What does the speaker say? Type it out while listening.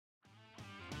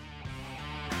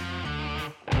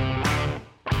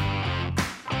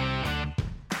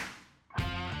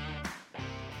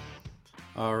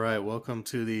All right, welcome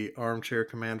to the Armchair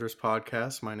Commanders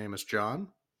podcast. My name is John.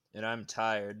 And I'm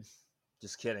tired.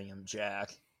 Just kidding, I'm Jack.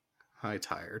 Hi,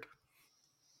 tired.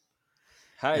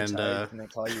 Hi, And tired. Can I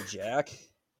call you Jack?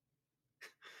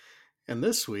 and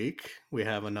this week we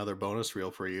have another bonus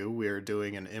reel for you. We are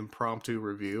doing an impromptu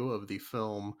review of the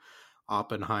film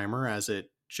Oppenheimer as it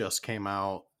just came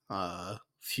out a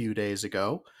few days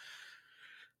ago.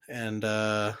 And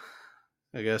I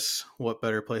guess what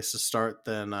better place to start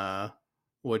than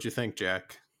what'd you think,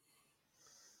 Jack?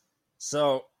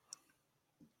 So,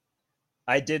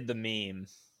 I did the meme.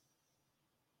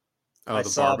 Oh, I the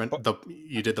saw.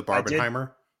 you did the I did.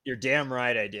 Barbenheimer? You're damn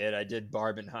right. I did. I did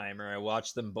Barbenheimer. I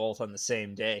watched them both on the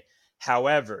same day.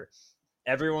 However,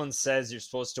 everyone says you're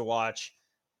supposed to watch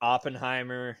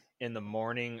Oppenheimer in the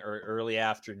morning or early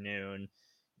afternoon.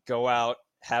 Go out,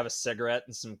 have a cigarette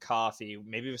and some coffee,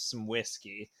 maybe with some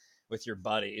whiskey, with your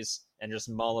buddies, and just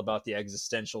mull about the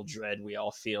existential dread we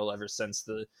all feel ever since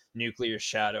the nuclear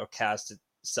shadow cast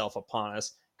itself upon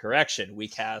us. Correction, we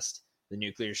cast the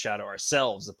nuclear shadow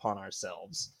ourselves upon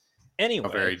ourselves. Oh, Anyway,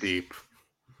 very deep.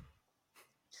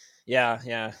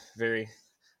 yeah, very.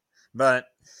 But,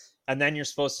 and then you're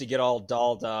supposed to get all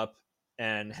dolled up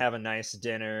and have a nice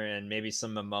dinner and maybe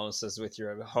some mimosas with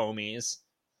your homies,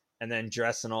 and then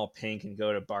dress in all pink and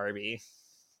go to Barbie.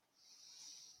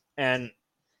 And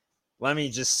let me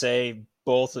just say,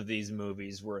 both of these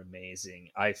movies were amazing.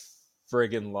 I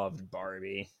friggin' loved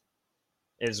Barbie.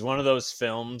 It was one of those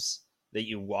films that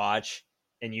you watch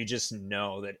and you just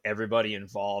know that everybody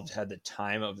involved had the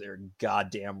time of their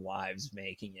goddamn lives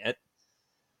making it.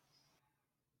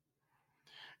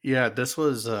 Yeah, this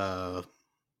was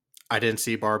I didn't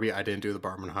see Barbie. I didn't do the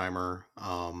Barbenheimer.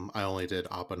 I only did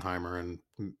Oppenheimer, and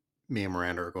me and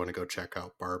Miranda are going to go check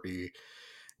out Barbie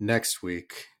next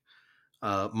week.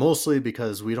 Mostly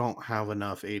because we don't have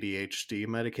enough ADHD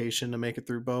medication to make it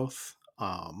through both.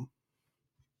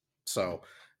 So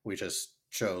we just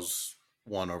chose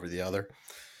one over the other.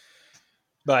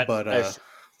 But But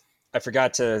I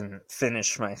forgot to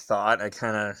finish my thought. I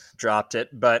kind of dropped it.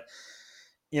 But,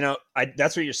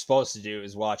 that's what you're supposed to do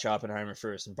is watch Oppenheimer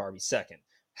first and Barbie second.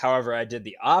 However, I did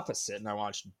the opposite and I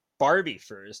watched Barbie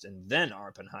first and then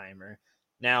Oppenheimer.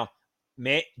 Now,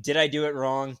 did I do it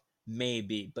wrong?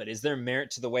 Maybe. But is there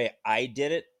merit to the way I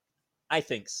did it? I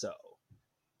think so.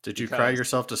 did you cry Because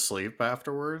yourself to sleep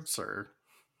afterwards, or?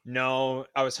 no,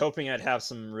 I was hoping I'd have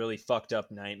some really fucked up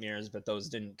nightmares, but those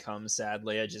didn't come,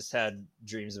 sadly. I just had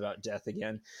dreams about death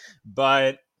again.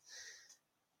 But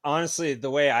honestly, the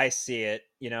way I see it,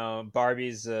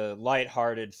 Barbie's a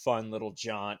lighthearted, fun little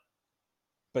jaunt.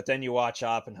 But then you watch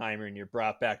Oppenheimer and you're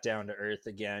brought back down to earth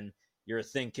again. You're a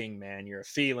thinking man. You're a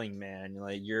feeling man.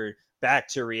 Like you're back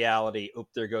to reality. Oop,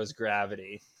 there goes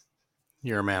gravity.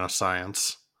 You're a man of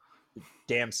science.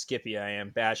 Damn Skippy I am.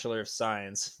 Bachelor of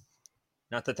Science.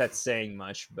 Not that that's saying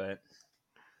much, but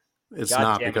It's God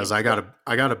not damn it. because I got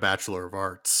a Bachelor of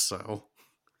Arts, so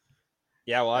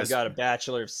Yeah, well, I I've got a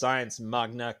Bachelor of Science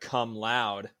magna cum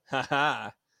laude.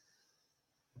 Haha.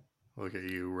 look at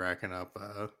you racking up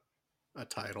a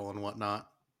title and whatnot.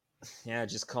 Yeah,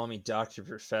 just call me Dr.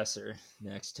 Professor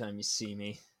next time you see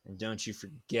me. And don't you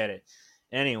forget it.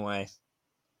 Anyway,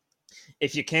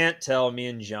 if you can't tell, me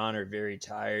and John are very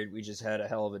tired. We just had a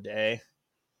hell of a day.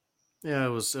 Yeah, it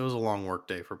was a long work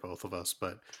day for both of us,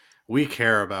 but we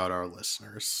care about our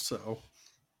listeners, so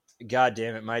God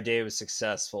damn it, my day was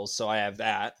successful, so I have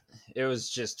that. It was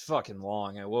just fucking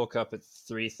long. I woke up at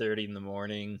 3:30 in the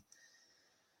morning,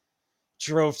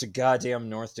 drove to goddamn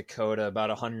North Dakota, about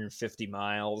 150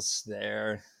 miles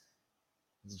there.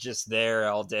 Just there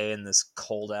all day in this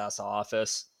cold ass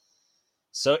office.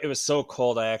 So it was so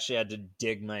cold I actually had to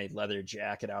dig my leather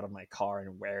jacket out of my car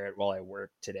and wear it while I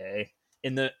worked today.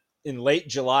 In late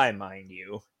July, mind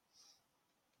you.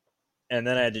 And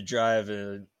then I had to drive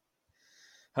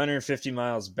 150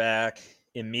 miles back,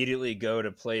 immediately go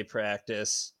to play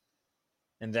practice,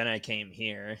 and then I came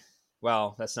here.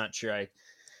 Well, that's not true. I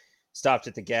stopped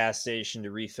at the gas station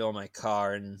to refill my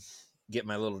car and get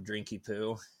my little drinky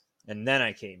poo, and then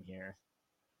I came here.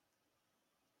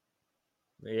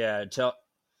 But yeah,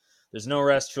 there's no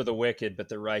rest for the wicked, but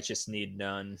the righteous need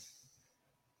none.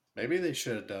 maybe they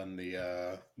should have done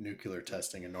the nuclear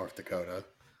testing in North Dakota.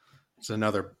 It's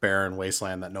another barren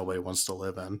wasteland that nobody wants to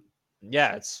live in.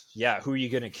 Yeah, who are you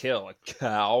gonna kill? A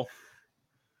cow?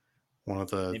 One of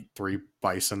the three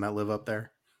bison that live up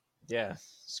there. Yeah,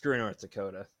 screw North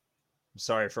Dakota. I'm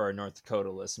sorry for our North Dakota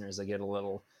listeners. I get a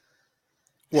little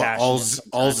What, passionate all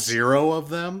sometimes. zero of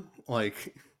them?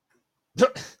 Like,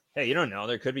 Hey, you don't know.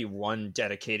 There could be one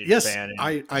dedicated yes, fan in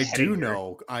I do Hettinger.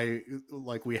 know.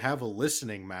 We have a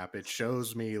listening map. It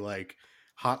shows me like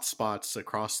hot spots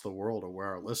across the world of where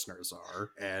our listeners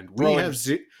are, and we bro. have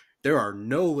there are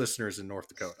no listeners in North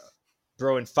Dakota.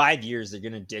 In 5 years they're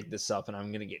gonna dig this up, and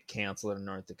I'm gonna get canceled in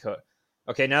North Dakota.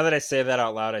 Okay, now that I say that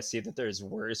out loud, I see that there's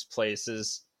worse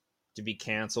places to be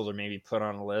canceled or maybe put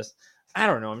on a list. I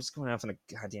don't know. I'm just going off on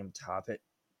a goddamn topic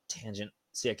tangent.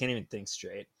 See, I can't even think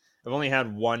straight. I've only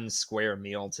had one square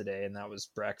meal today, and that was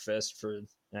breakfast.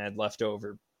 I had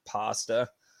leftover pasta.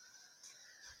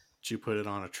 Did you put it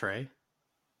on a tray?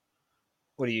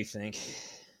 What do you think?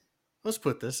 Let's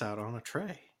put this out on a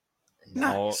tray.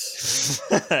 No. Nice.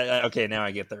 Okay, now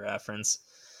I get the reference.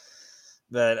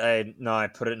 But I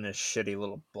put it in a shitty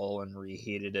little bowl and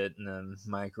reheated it in the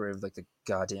microwave like the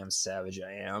goddamn savage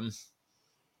I am.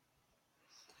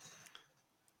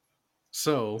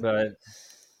 So But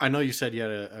I know you said you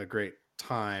had a great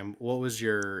time. What was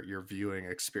your viewing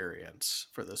experience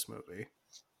for this movie?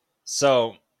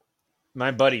 so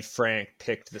my buddy Frank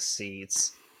picked the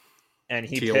seats, and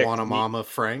he picked Tijuana me. Mama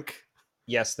Frank?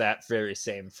 Yes, that very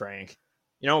same Frank.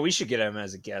 You know, we should get him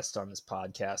as a guest on this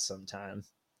podcast sometime.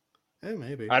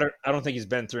 Maybe. I don't think he's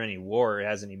been through any war or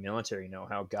has any military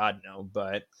know-how, God no.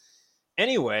 But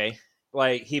anyway,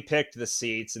 like he picked the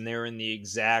seats, and they were in the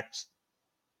exact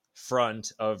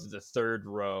front of the third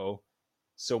row.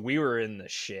 So we were in the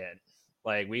shit.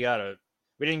 Like we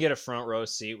didn't get a front row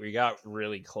seat. We got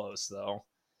really close though.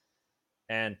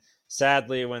 And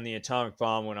sadly, when the atomic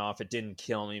bomb went off, it didn't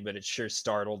kill me, but it sure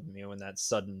startled me when that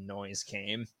sudden noise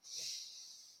came.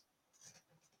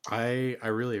 I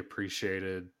really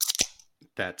appreciated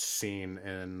that scene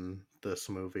in this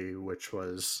movie, which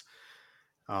was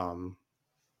um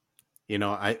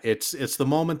it's the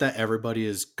moment that everybody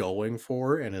is going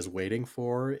for and is waiting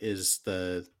for is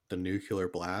the nuclear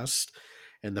blast,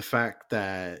 and the fact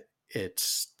that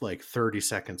it's like 30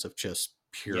 seconds of just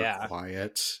pure Yeah,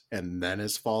 quiet and then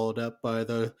is followed up by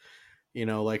the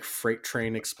like freight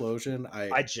train explosion. I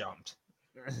I jumped.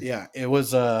 Yeah, it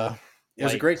was a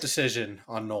like great decision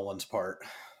on Nolan's part.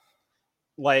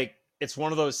 like it's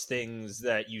one of those things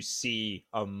that you see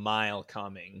a mile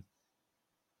coming,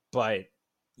 but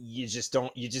you just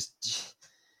don't you just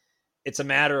it's a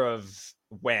matter of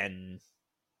when,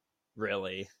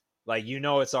 really. Like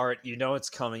it's art, it's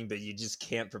coming, but you just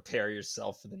can't prepare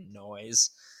yourself for the noise.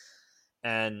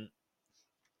 And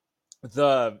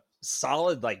the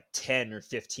solid like 10 or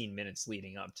 15 minutes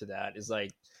leading up to that is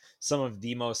like some of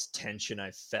the most tension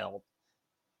I've felt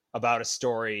about a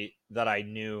story that I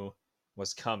knew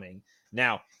was coming.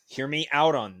 Now, hear me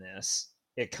out on this.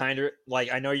 It kind of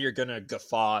like I know you're gonna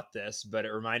guffaw at this, but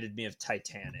it reminded me of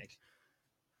Titanic.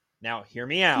 Now, hear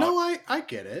me out. No, I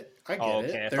get it. I Oh, get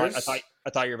okay. it. I thought I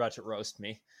thought you were about to roast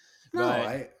me, No,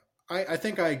 but I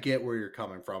think I get where you're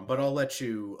coming from, but I'll let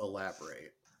you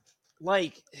elaborate.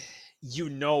 like, you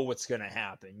know what's gonna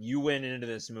happen. You went into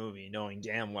this movie knowing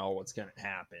damn well what's gonna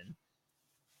happen,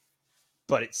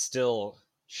 but it still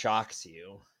shocks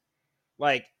you.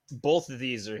 Like, both of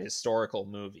these are historical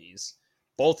movies.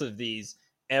 Both of these,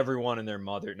 everyone and their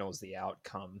mother knows the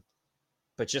outcome,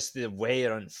 but just the way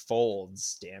it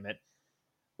unfolds, damn it.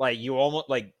 Like, you almost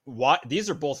like what these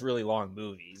are both really long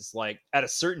movies. Like, at a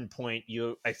certain point,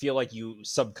 I feel like you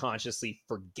subconsciously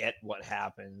forget what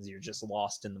happens. You're just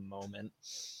lost in the moment.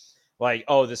 Like,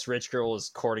 oh, this rich girl is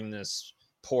courting this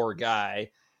poor guy.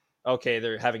 Okay,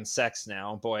 they're having sex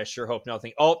now. Boy, I sure hope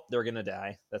nothing. Oh, they're gonna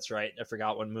die. That's right. I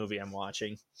forgot what movie I'm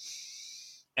watching.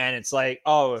 And it's like,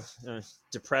 oh,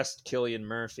 depressed Killian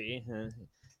Murphy.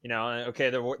 Okay,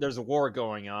 there's a war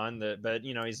going on, but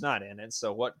he's not in it.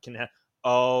 So what can?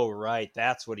 Oh, right,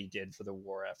 that's what he did for the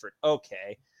war effort.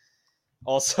 Okay.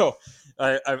 Also,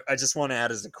 I just want to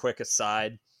add as a quick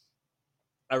aside,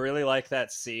 I really like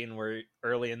that scene where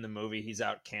early in the movie he's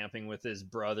out camping with his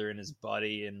brother and his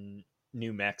buddy in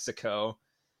New Mexico,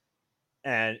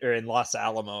 or in Los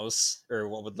Alamos, or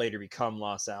what would later become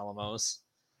Los Alamos.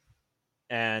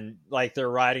 And like they're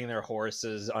riding their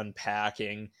horses,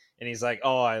 unpacking, and he's like,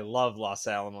 "Oh, I love Los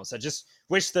Alamos. I just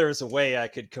wish there was a way I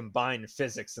could combine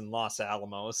physics in Los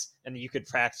Alamos." And you could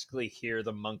practically hear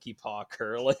the monkey paw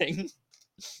curling.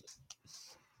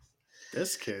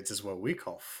 This, kids, is what we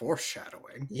call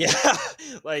foreshadowing. Yeah,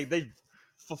 like they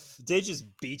just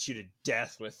beat you to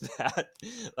death with that.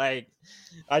 Like,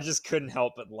 I just couldn't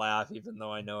help but laugh, even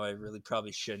though I know I really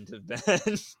probably shouldn't have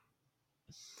been.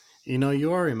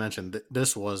 You already mentioned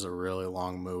this was a really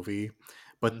long movie,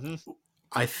 but Mm-hmm.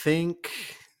 I think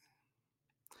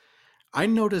I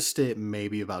noticed it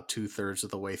maybe about 2/3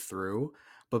 of the way through.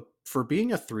 But for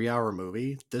being a 3-hour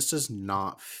movie, this does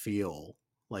not feel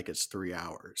like it's 3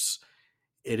 hours.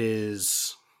 It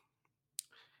is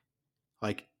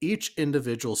like each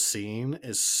individual scene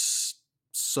is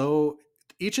so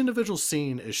each individual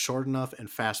scene is short enough and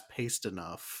fast paced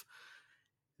enough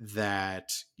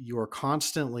that you're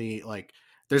constantly like,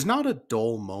 there's not a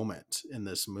dull moment in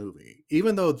this movie,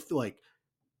 even though like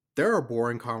there are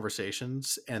boring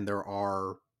conversations and there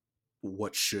are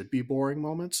what should be boring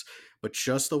moments, but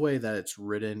just the way that it's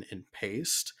written and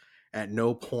paced, at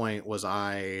no point was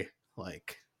I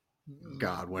like,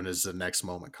 God, when does the next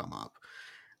moment come up?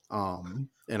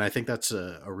 And I think that's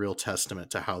a real testament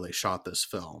to how they shot this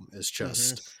film, is Mm-hmm.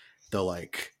 just the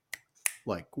like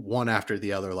one after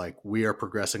the other, like we are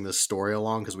progressing this story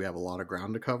along because we have a lot of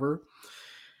ground to cover.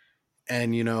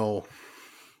 And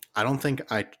I don't think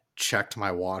I checked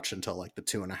my watch until like the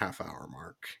 2.5 hour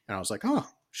mark, and I was like, oh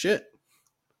shit.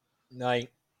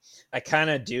 Like, I kind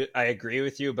of do. I agree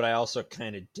with you, but I also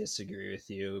kind of disagree with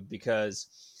you because,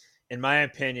 in my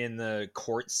opinion, the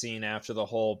court scene after the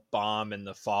whole bomb and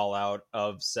the fallout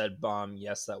of said bomb,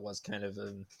 yes, that was kind of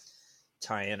a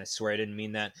tie-in. I swear I didn't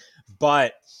mean that,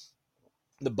 but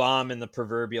the bomb and the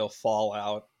proverbial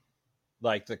fallout,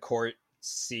 like the court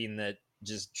scene that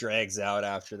just drags out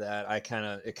after that, it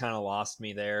kind of lost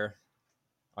me there.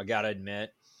 I gotta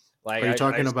admit, like Are you I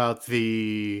talking about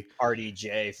the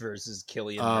RDJ versus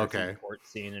Killian Murphy okay. court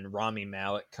scene, and Rami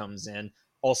Malek comes in.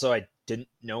 Also, I didn't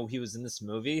know he was in this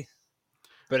movie,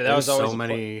 but that There's was so always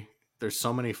many there's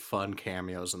so many fun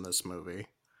cameos in this movie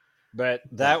but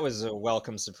that that was a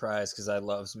welcome surprise because I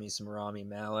loves me some Rami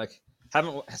Malek.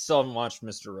 Still haven't watched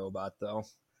Mr. Robot though.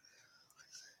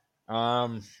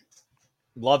 Um,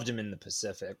 Loved him in the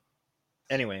Pacific.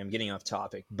 Anyway, I'm getting off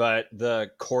topic, but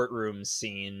the courtroom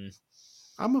scene.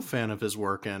 I'm a fan of his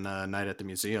work in Night at the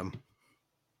Museum.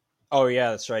 Oh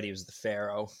yeah, that's right. He was the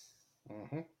Pharaoh.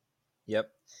 Mm-hmm. Yep.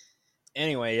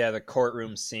 Anyway, yeah, the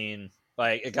courtroom scene.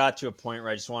 Like, it got to a point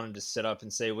where I just wanted to sit up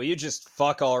and say, "Will you just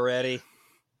fuck already?"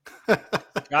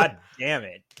 God damn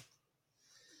it.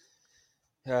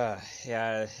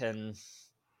 Yeah, and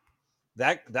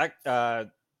that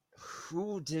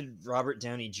who did Robert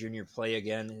Downey Jr. play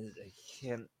again? I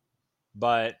can't.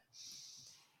 But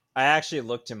I actually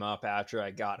looked him up after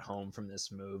I got home from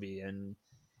this movie, and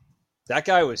that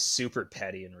guy was super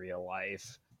petty in real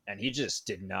life, and he just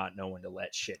did not know when to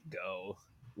let shit go.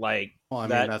 Like Well, I mean,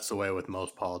 that. that's the way with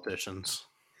most politicians.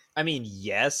 I mean,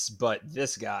 yes, but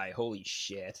this guy, holy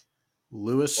shit!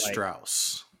 Louis Like,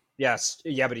 Strauss. yes,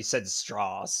 yeah, but he said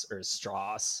Strauss or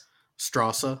Strauss.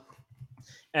 Strassa.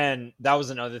 And that was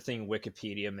another thing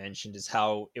Wikipedia mentioned is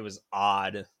how it was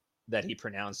odd that he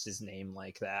pronounced his name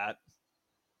like that.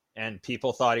 And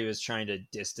people thought he was trying to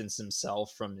distance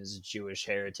himself from his Jewish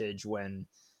heritage when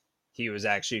he was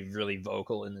actually really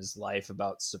vocal in his life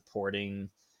about supporting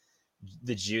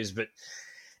the Jews. But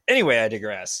anyway, I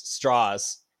digress.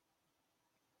 Strauss,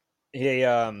 he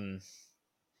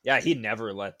yeah, he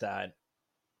never let that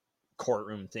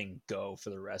courtroom thing go for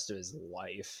the rest of his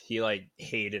life. He like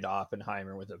hated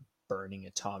Oppenheimer with a burning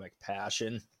atomic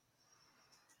passion.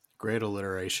 Great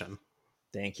alliteration.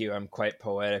 Thank you. I'm quite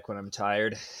poetic when I'm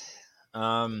tired.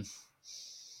 Um,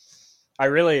 I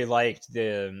really liked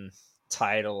the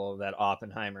title that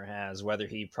Oppenheimer has, whether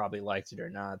he probably liked it or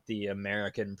not. The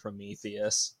American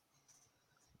Prometheus.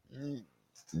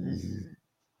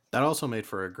 That also made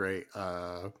for a great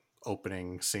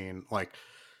opening scene. Like,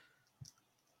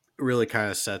 really kind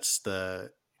of sets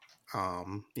the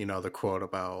quote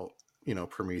about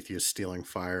Prometheus stealing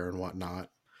fire and whatnot.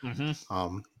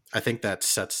 Mm-hmm. I think that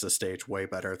sets the stage way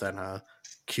better than a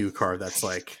cue card that's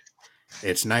like,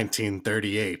 it's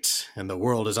 1938 and the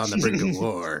world is on the brink of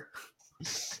war.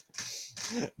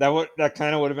 That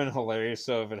kind of would have been hilarious.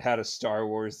 So if it had a Star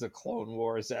Wars: The Clone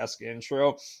Wars esque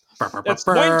intro, it's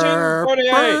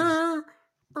 1938,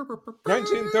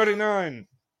 1939.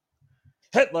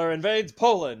 Hitler invades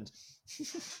Poland.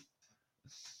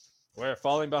 We're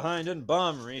falling behind in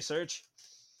bomb research.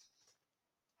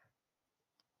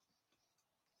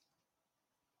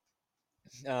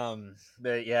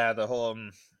 But yeah, the whole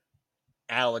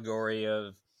allegory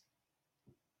of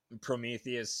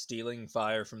Prometheus stealing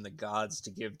fire from the gods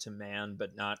to give to man,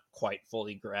 but not quite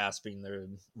fully grasping the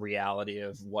reality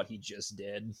of what he just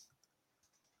did.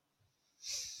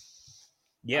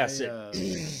 Yes, I it. uh,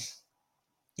 I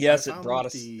Yes, it brought found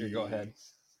us. Here, go ahead.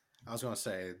 I was going to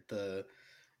say the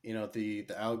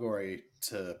allegory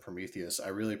to Prometheus. I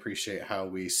really appreciate how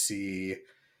we see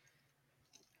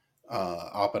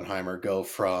Oppenheimer go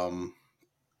from.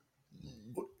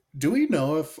 Do we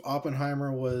know if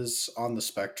Oppenheimer was on the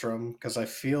spectrum? Because I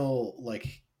feel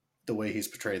like the way he's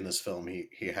portrayed in this film,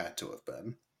 he had to have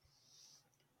been.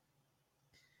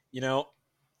 You know,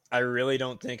 I really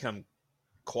don't think I'm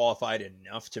qualified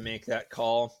enough to make that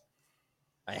call.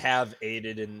 I have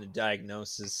aided in the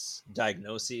diagnoses,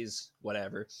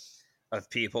 whatever, of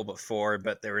people before,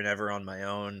 but they were never on my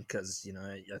own because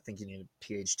I think you need a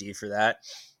PhD for that.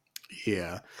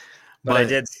 Yeah. But I But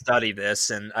did study this,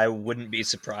 and I wouldn't be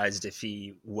surprised if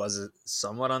he was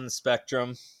somewhat on the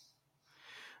spectrum.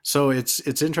 so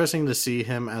it's interesting to see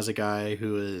him as a guy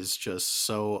who is just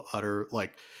so utter,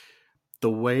 like, the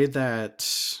way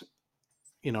that,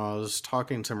 I was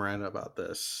talking to Miranda about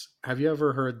this. Have you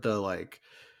ever heard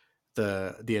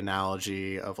the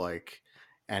analogy of like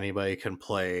anybody can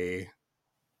play,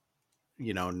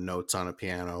 notes on a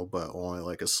piano, but only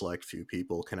like a select few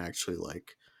people can actually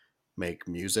like make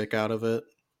music out of it?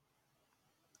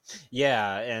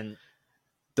 Yeah, and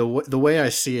The way I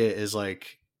see it is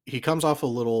like he comes off a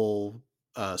little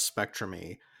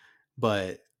spectrumy,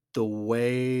 but the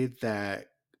way that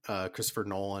Christopher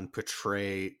Nolan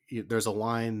there's a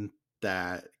line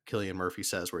that Killian Murphy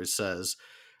says where he says,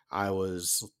 "I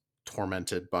was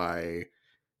tormented by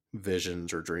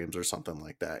visions or dreams or something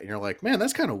like that," and you're like, man,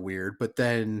 that's kind of weird. But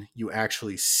then you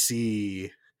actually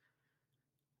see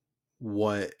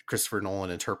what Christopher Nolan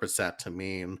interprets that to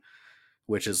mean,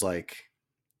 which is like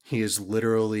he is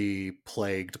literally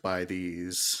plagued by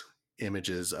these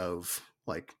images of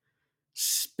like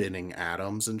spinning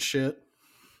atoms and shit,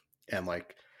 and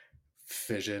like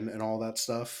fission and all that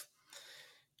stuff.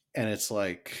 And it's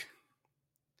like,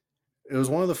 it was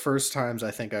one of the first times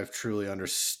I think I've truly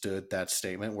understood that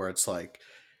statement where it's like,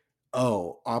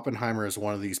 oh, Oppenheimer is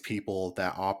one of these people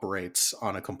that operates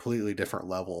on a completely different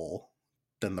level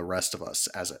than the rest of us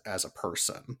as a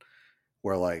person,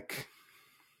 where like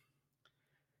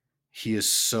he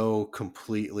is so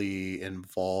completely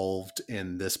involved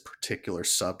in this particular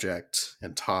subject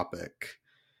and topic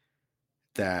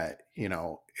that,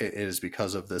 it is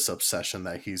because of this obsession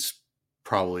that he's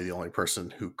probably the only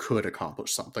person who could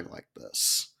accomplish something like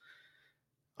this.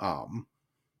 Um,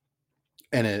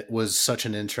 and it was such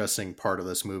an interesting part of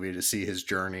this movie to see his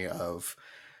journey of,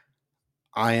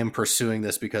 I am pursuing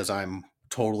this because I'm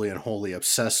totally and wholly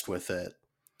obsessed with it,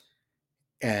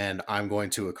 and I'm going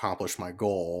to accomplish my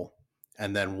goal.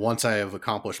 And then once I have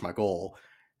accomplished my goal,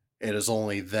 it is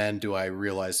only then do I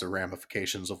realize the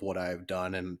ramifications of what I've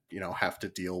done, and have to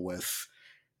deal with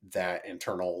that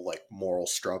internal like moral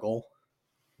struggle.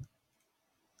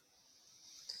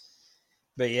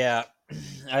 but yeah,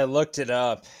 I looked it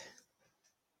up,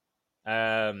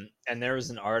 and there was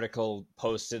an article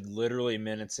posted literally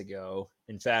minutes ago.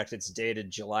 In fact, it's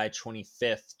dated July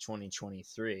 25th,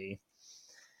 2023.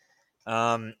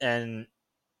 And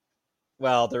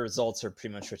well, the results are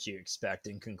pretty much what you expect,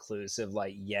 inconclusive.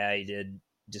 Like, yeah, he did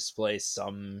display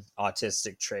some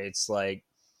autistic traits, like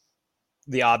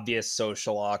the obvious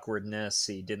social awkwardness.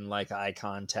 He didn't like eye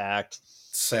contact.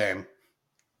 Same.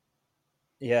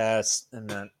 Yes, I'm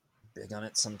not big on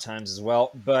it sometimes as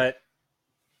well. But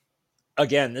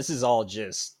again, this is all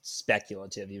just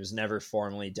speculative. He was never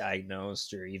formally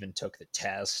diagnosed or even took the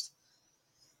test.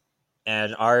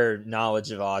 And our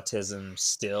knowledge of autism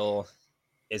still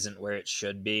isn't where it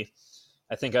should be.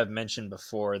 I think I've mentioned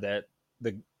before that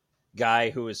the guy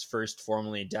who was first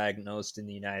formally diagnosed in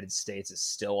the United States is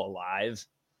still alive.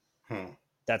 Hmm.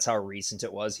 That's how recent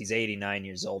it was. He's 89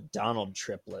 years old. Donald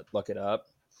Triplett, look it up.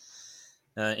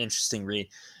 Interesting read.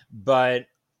 But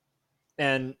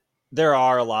and there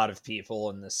are a lot of people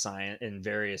in the science in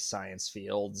various science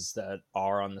fields that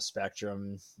are on the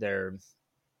spectrum. They're,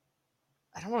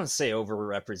 I don't want to say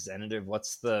overrepresentative.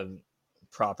 What's the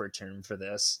proper term for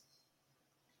this?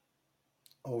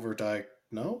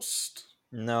 Overdiagnosed?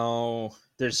 No,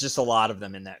 there's just a lot of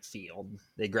them in that field.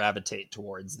 They gravitate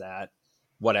towards that,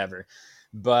 whatever.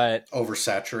 But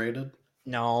Oversaturated?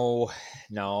 no,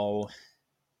 no,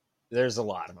 there's a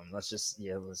lot of them. Let's just,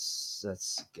 yeah, that's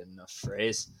a good enough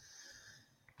phrase.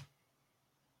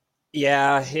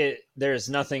 Yeah, there's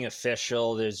nothing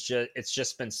official. It's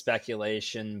just been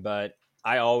speculation, but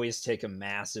I always take a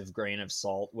massive grain of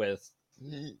salt with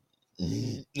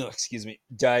no, excuse me,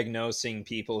 diagnosing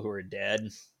people who are dead.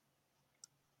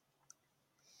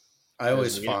 I Because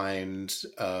always we find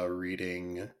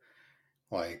reading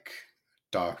like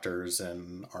doctors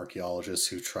and archaeologists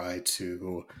who try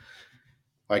to,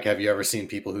 like, have you ever seen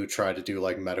people who try to do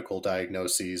like medical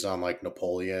diagnoses on like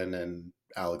Napoleon and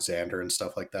Alexander and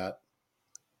stuff like that?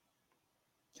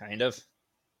 kind of.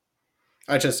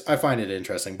 I find it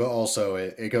interesting, but also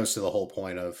it goes to the whole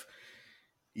point of,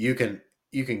 you can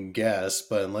you can guess,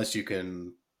 but unless you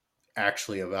can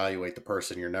actually evaluate the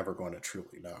person, you're never going to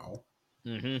truly know.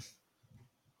 Hmm.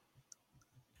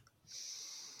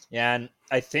 Yeah, and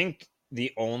I think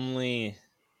the only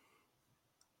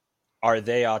are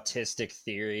they autistic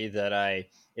theory that I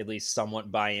at least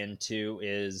somewhat buy into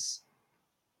is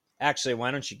actually,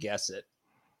 why don't you guess it?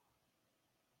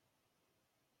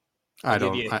 I'll I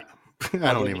give don't. you I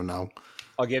I'll don't give even know.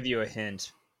 I'll give you a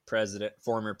hint.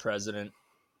 Former president,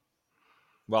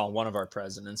 well, one of our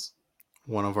presidents,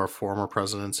 One of our former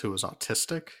presidents who was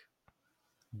autistic.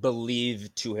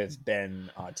 believed to have been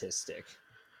autistic,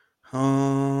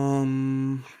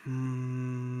 Hmm,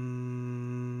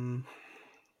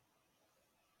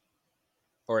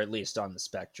 or at least on the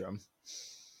spectrum.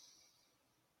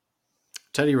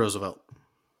 Teddy Roosevelt.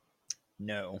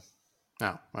 No.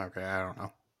 Oh, okay. I don't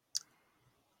know.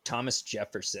 Thomas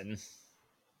Jefferson.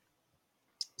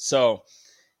 So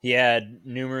he had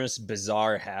numerous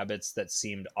bizarre habits that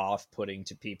seemed off putting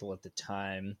to people at the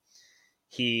time.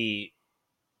 He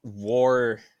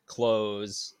wore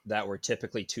clothes that were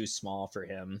typically too small for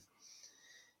him.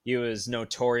 He was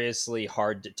notoriously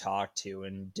hard to talk to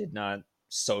and did not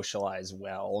socialize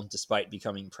well despite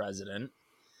becoming president.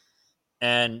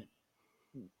 And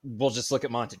we'll just look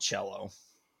at Monticello.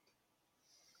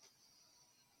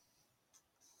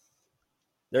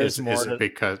 There's Is more it to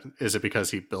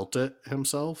because he built it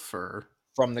himself or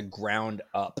from the ground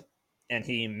up. And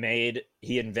he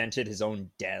invented his own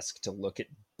desk to look at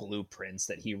blueprints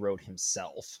that he wrote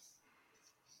himself.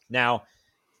 Now,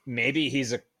 maybe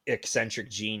he's a eccentric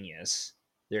genius.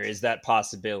 There is that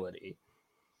possibility.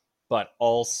 But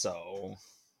also,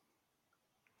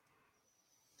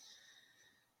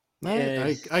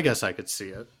 eh, I guess I could see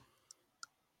it.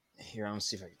 here, I'm gonna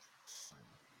see if I can find.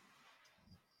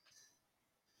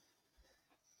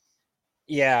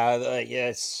 Yeah, yeah,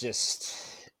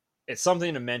 it's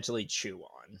something to mentally chew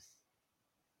on.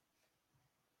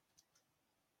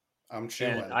 I'm And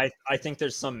chewing. I think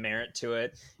there's some merit to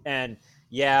it. And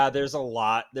yeah, there's a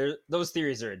lot. Those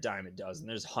theories are a dime a dozen.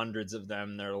 There's hundreds of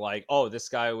them. They're like, oh, this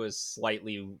guy was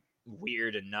slightly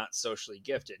weird and not socially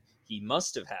gifted. He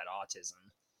must have had autism.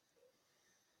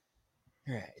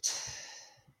 Right.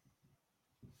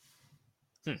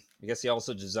 I guess he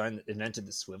also invented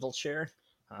the swivel chair.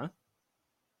 Huh?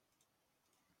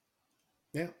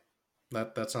 Yeah,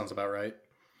 that sounds about right.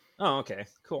 Oh, okay.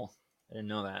 Cool. I didn't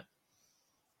know that.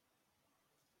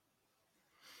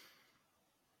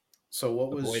 So,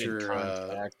 what was Avoided your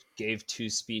contact, gave two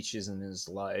speeches in his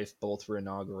life, both were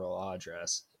inaugural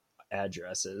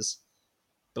addresses,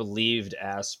 believed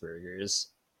Asperger's.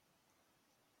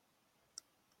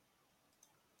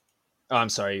 Oh, I'm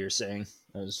sorry, you were saying.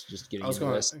 I was just I getting was your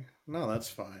going list. to. No, that's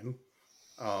fine.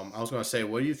 I was going to say,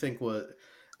 what do you think was,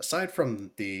 aside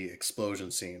from the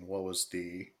explosion scene, what was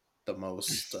the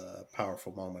most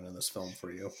powerful moment in this film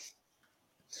for you?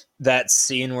 That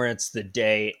scene where it's the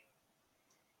day.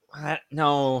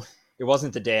 No, it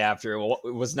wasn't the day after.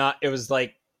 It was not. It was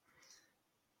like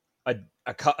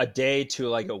a day to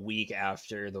like a week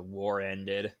after the war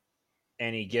ended,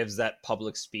 and he gives that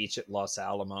public speech at Los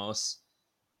Alamos,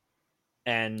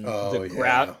 and Oh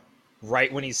yeah,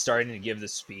 right when he's starting to give the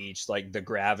speech, like the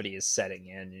gravity is setting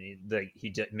in,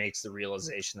 and makes the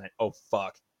realization that, oh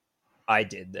fuck, I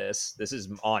did this. This is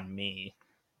on me,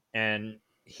 and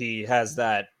he has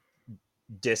that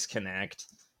disconnect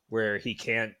where he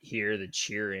can't hear the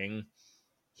cheering.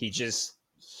 He just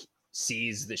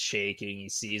sees the shaking, he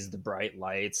sees the bright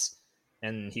lights,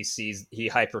 and he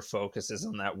hyper focuses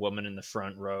on that woman in the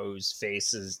front row whose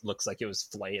face looks like it was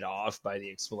flayed off by the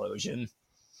explosion.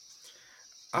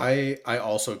 I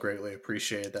also greatly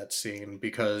appreciated that scene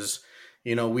because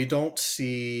we don't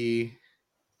see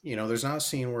there's not a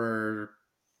scene where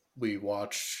we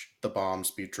watch the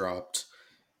bombs be dropped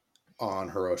on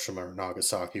Hiroshima or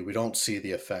Nagasaki. We don't see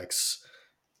the effects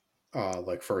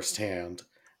like firsthand.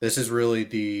 This is really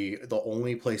the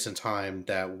only place in time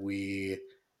that we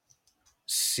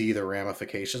see the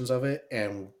ramifications of it,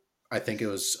 and I think it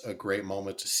was a great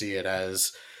moment to see it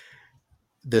as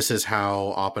this is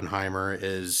how Oppenheimer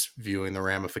is viewing the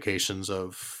ramifications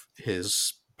of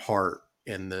his part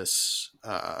in this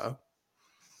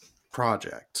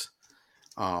project.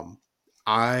 Um,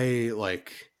 I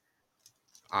like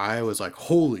I was like,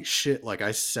 holy shit. Like,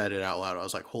 I said it out loud. I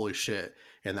was like, holy shit.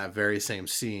 In that very same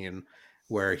scene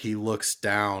where he looks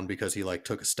down because he like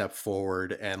took a step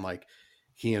forward and like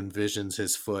he envisions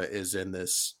his foot is in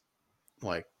this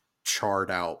like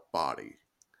charred out body.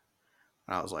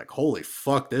 And I was like, holy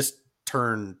fuck, this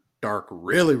turned dark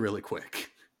really, really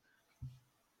quick.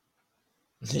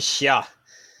 Yeah,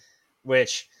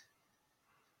 which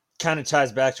kind of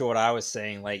ties back to what I was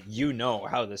saying. Like, you know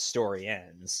how the story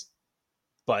ends,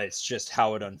 but it's just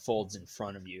how it unfolds in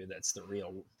front of you that's the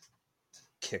real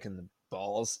kick in the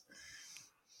balls.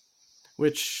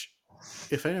 Which,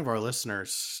 if any of our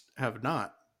listeners have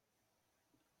not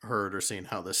heard or seen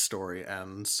how this story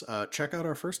ends, check out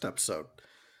our first episode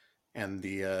and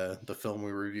the film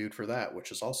we reviewed for that,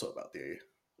 which is also about the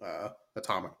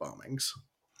atomic bombings.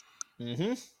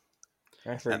 Mm-hmm.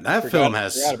 And that Forgot film forgot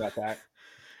has about that.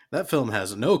 that film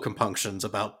has no compunctions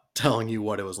about telling you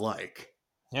what it was like.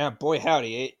 Yeah, boy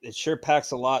howdy, it sure packs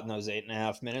a lot in those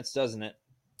 8.5 minutes, doesn't it?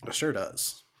 It sure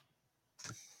does.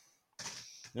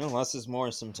 No, less is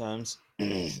more sometimes.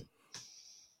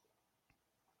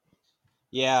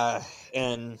 Yeah,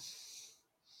 and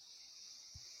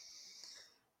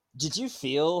did you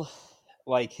feel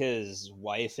like his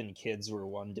wife and kids were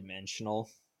one dimensional?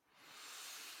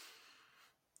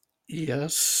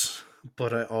 Yes,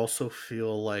 but I also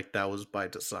feel like that was by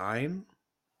design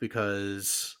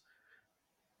because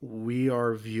we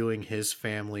are viewing his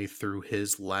family through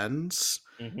his lens,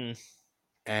 Mm-hmm.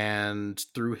 and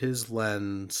through his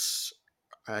lens,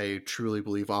 I truly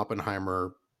believe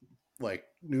Oppenheimer, like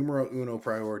numero uno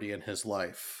priority in his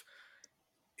life,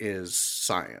 is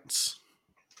science,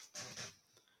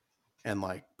 and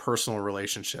like personal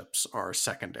relationships are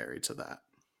secondary to that.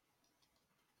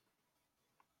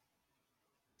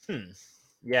 Hmm.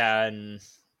 Yeah, and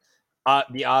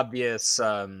the obvious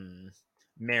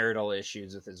marital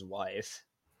issues with his wife.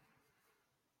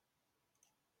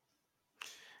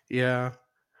 Yeah,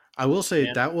 I will say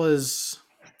And that was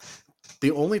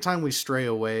the only time we stray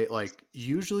away. Like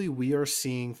usually we are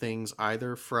seeing things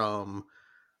either from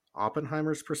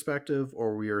Oppenheimer's perspective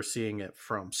or we are seeing it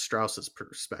from Strauss's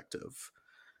perspective.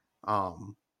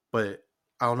 But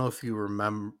I don't know if you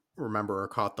remember or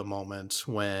caught the moment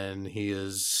when he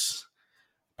is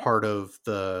part of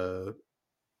the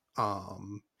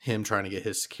him trying to get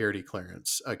his security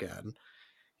clearance again.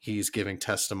 He's giving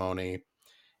testimony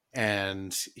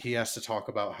and he has to talk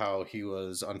about how he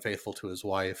was unfaithful to his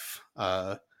wife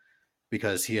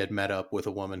because he had met up with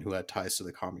a woman who had ties to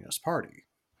the Communist Party.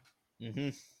 mm-hmm.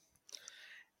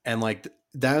 And like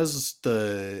that is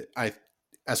the I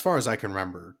as far as I can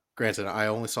remember, granted I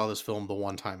only saw this film the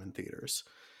one time in theaters.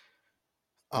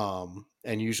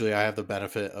 And usually I have the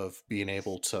benefit of being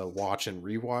able to watch and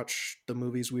rewatch the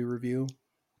movies we review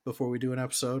before we do an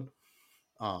episode.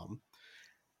 Um,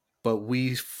 but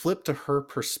we flip to her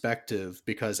perspective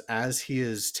because as he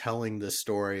is telling the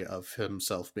story of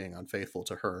himself being unfaithful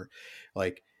to her,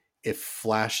 like it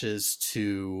flashes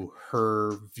to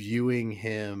her viewing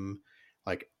him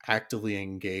like actively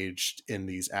engaged in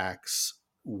these acts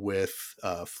with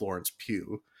Florence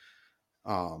Pugh.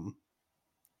 Um,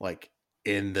 like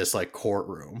in this like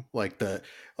courtroom, like the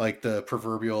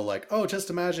proverbial like, oh, just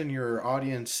imagine your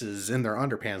audience is in their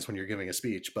underpants when you're giving a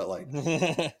speech, but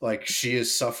like she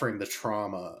is suffering the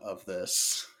trauma of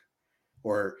this,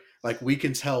 or like we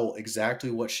can tell exactly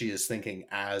what she is thinking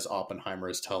as Oppenheimer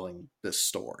is telling this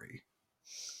story.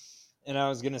 And I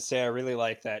was gonna say I really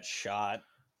like that shot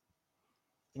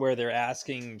where they're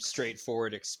asking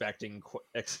straightforward, expecting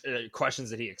questions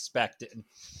that he expected,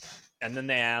 and then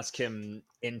they ask him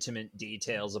intimate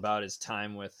details about his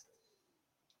time with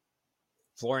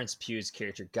Florence Pugh's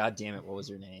character. God damn it, what was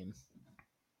her name?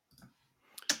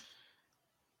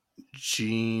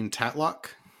 Jean Tatlock.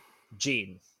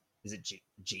 Jean. Is it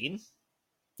Jean?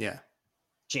 Yeah.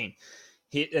 Jean.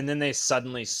 And then they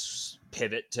suddenly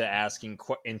pivot to asking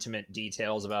intimate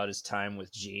details about his time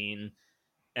with Jean.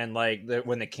 And like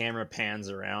when the camera pans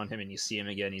around him and you see him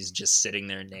again, he's just sitting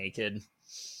there naked.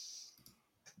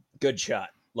 Good shot.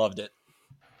 Loved it.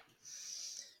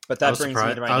 But I that was brings me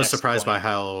surprised to my I was next surprised by point.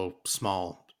 how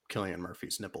small Cillian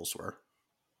Murphy's nipples were,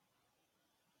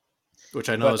 which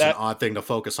I know But is an that odd thing to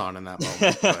focus on in that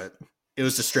moment, but it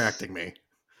was distracting me.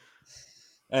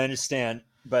 I understand.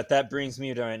 But that brings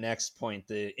me to my next point,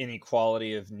 the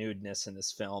inequality of nudeness in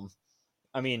this film.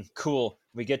 I mean, cool.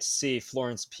 We get to see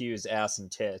Florence Pugh's ass and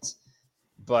tits,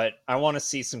 but I want to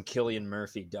see some Cillian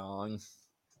Murphy dong.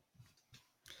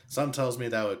 Some tells me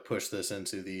that would push this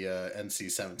into the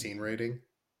NC-17 rating.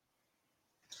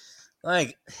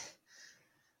 Like,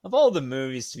 of all the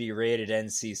movies to be rated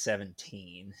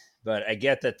NC-17, but I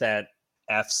get that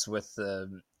F's with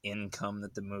the income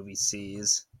that the movie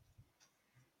sees.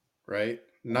 Right?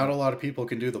 Not a lot of people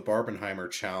can do the Barbenheimer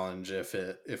challenge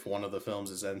if one of the films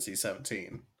is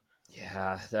NC-17.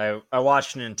 Yeah, I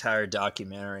watched an entire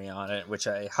documentary on it, which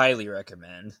I highly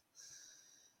recommend.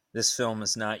 This film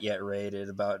is not yet rated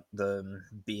about the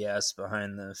BS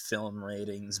behind the film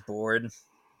ratings board.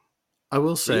 I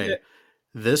will Read say it.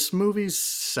 this movie's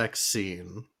sex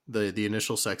scene, the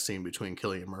initial sex scene between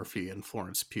Cillian Murphy and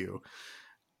Florence Pugh,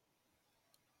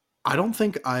 I don't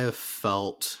think I have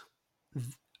felt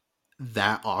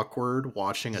that awkward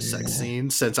watching a sex scene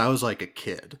since I was like a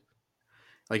kid.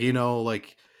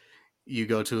 Like you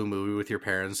go to a movie with your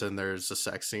parents and there's a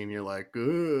sex scene, you're like,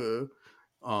 ugh.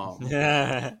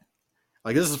 Yeah.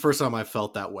 Like this is the first time I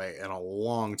felt that way in a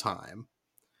long time,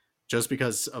 just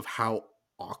because of how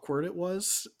awkward it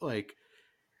was. Like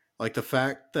the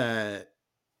fact that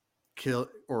Kill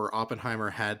or Oppenheimer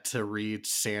had to read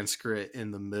Sanskrit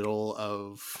in the middle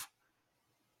of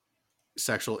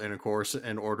sexual intercourse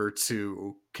in order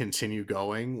to continue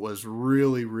going was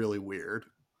really, really weird.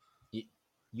 you,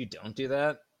 you don't do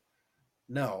that?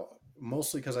 No,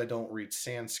 mostly because I don't read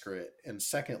Sanskrit, and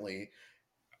secondly,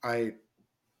 I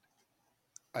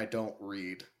I don't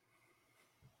read.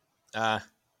 Uh,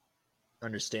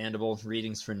 Understandable.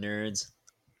 Readings for nerds.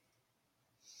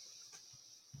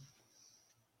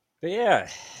 But yeah,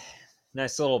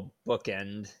 nice little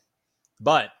bookend.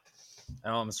 But I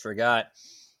almost forgot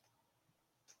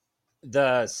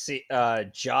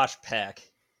Josh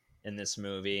Peck in this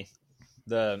movie.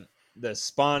 The the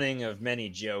spawning of many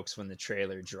jokes when the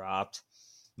trailer dropped.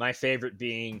 My favorite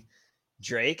being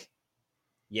Drake.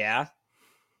 Yeah,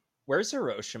 where's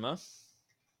Hiroshima?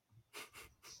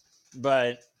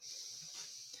 But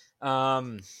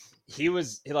um, he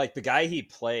was like the guy he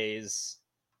plays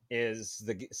is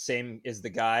the same is the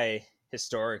guy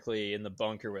historically in the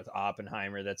bunker with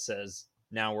Oppenheimer that says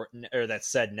now we're or that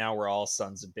said now we're all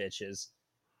sons of bitches,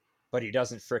 but he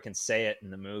doesn't fricking say it in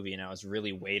the movie, and I was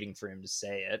really waiting for him to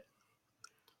say it.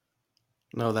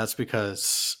 No, that's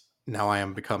because Now I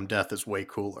Am Become Death is way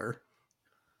cooler.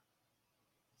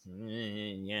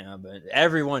 Yeah, but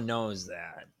everyone knows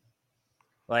that.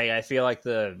 Like I feel like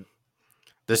the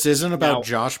This isn't about now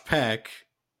Josh Peck.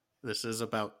 This is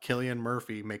about Killian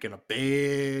Murphy making a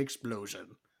big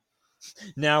explosion.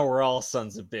 now we're all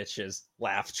sons of bitches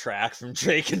laugh track from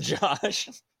Drake and Josh.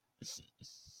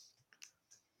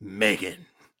 Megan.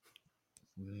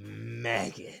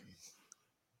 Megan.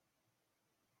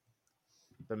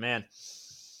 But man,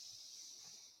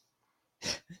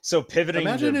 so pivoting to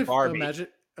Imagine if Barbie.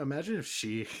 imagine if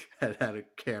she had a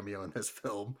cameo in this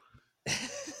film.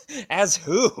 As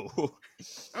who?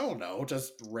 I don't know,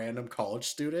 just random college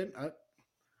student.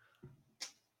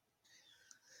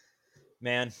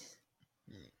 Man.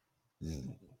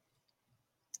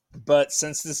 But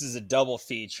since this is a double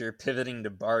feature, pivoting to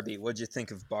Barbie, what'd you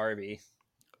think of Barbie?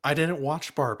 I didn't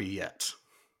watch Barbie yet.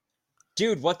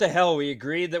 Dude, what the hell? We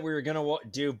agreed that we were gonna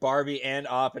do Barbie and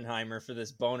Oppenheimer for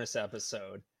this bonus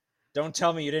episode. Don't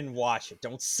tell me you didn't watch it.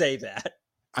 Don't say that.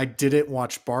 I didn't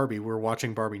watch Barbie. We're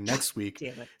watching Barbie next week.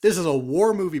 Damn it. This is a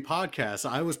war movie podcast.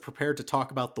 I was prepared to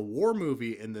talk about the war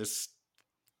movie in this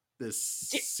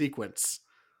sequence.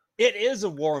 It is a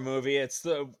war movie. It's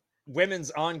the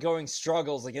women's ongoing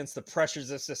struggles against the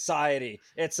pressures of society.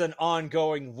 It's an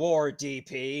ongoing war,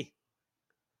 DP.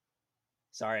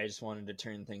 Sorry, I just wanted to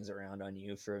turn things around on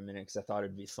you for a minute because I thought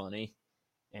it'd be funny,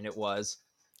 and it was.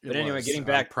 It But anyway, was. getting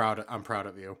back, I'm proud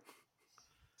of you.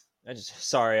 I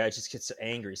just get so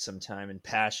angry sometime and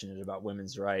passionate about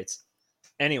women's rights.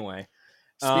 Anyway,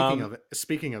 Speaking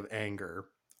um, of anger,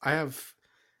 I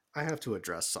have to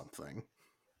address something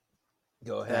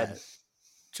go ahead. that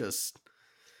just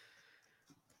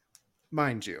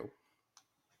mind you,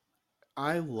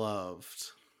 I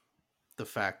loved the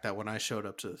fact that when I showed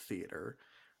up to the theater,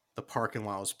 the parking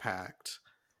lot was packed.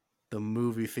 The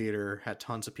movie theater had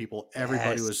tons of people.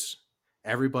 Yes,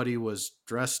 Everybody was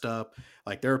dressed up.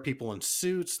 Like there were people in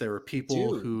suits, there were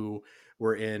people dude. who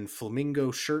were in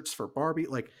flamingo shirts for Barbie.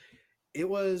 Like it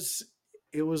was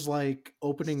it was like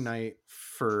opening night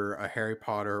for a Harry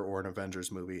Potter or an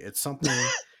Avengers movie. It's something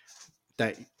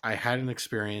that I hadn't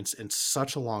experienced in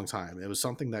such a long time. It was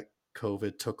something that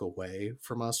COVID took away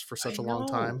from us for I such a long know.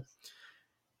 time.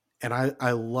 And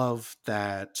I love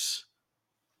that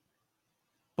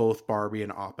both Barbie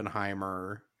and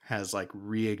Oppenheimer has like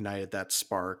reignited that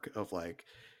spark of like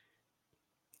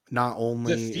not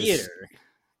The only is theater.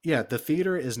 yeah, the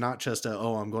theater is not just a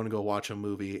oh I'm going to go watch a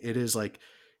movie. It is like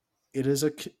it is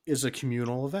a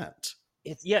communal event.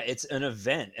 It's an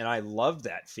event, and I love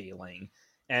that feeling.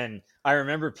 And I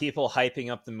remember people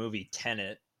hyping up the movie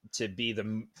Tenet to be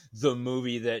the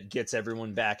movie that gets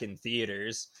everyone back in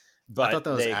theaters, I but thought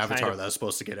that was they kind Avatar of that was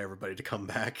supposed to get everybody to come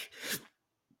back.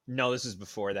 no, this is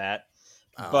before that.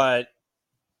 Oh, But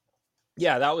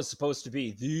yeah, that was supposed to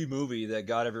be the movie that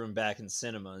got everyone back in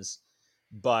cinemas,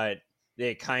 but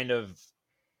they kind of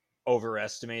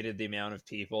overestimated the amount of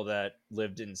people that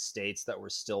lived in states that were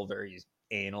still very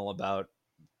anal about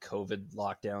COVID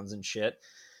lockdowns and shit.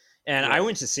 And I right.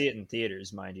 went to see it in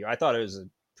theaters, mind you. I thought it was a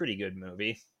pretty good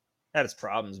movie. Had its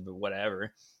problems, but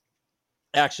whatever.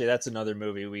 Actually, that's another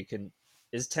movie we can.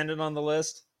 Is Tenet on the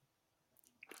list?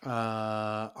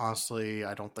 Honestly,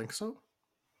 I don't think so.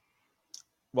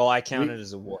 Well, I count We it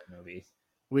as a war movie.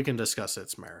 we can discuss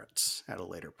its merits at a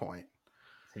later point.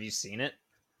 Have you seen it?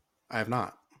 I have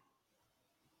not.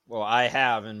 Well, I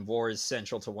have, and war is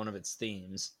central to one of its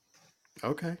themes.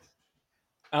 Okay.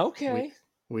 We Okay.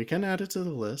 we can add it to the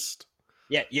list.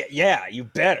 Yeah, yeah, yeah. You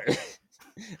better.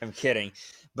 I'm kidding,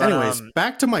 but Anyways,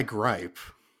 back to my gripe.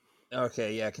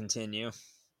 okay, yeah. Continue.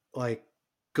 Like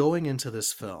going into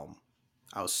this film,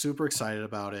 I was super excited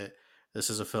about it. This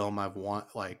is a film I've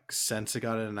want like since it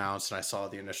got announced and I saw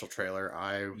the initial trailer.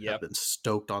 I have Yep. been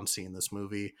stoked on seeing this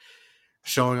movie.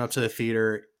 Showing up to the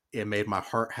theater, it made my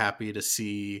heart happy to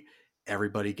see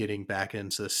everybody getting back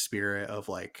into the spirit of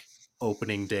like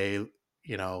opening day.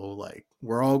 You know, like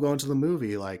we're all going to the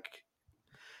movie. Like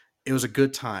it was a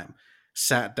good time.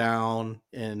 Sat down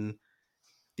in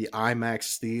the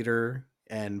IMAX theater,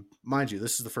 and mind you,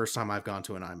 this is the first time I've gone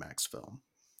to an IMAX film.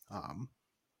 Um,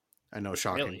 I know,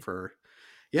 shocking Really? for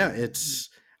yeah. It's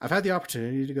I've had the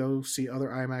opportunity to go see other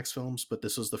IMAX films, but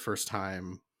this was the first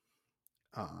time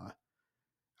uh,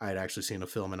 I had actually seen a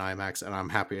film in IMAX, and I'm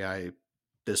happy I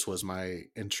this was my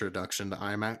introduction to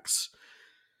IMAX.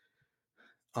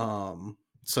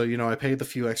 So you know, I paid the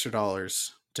few extra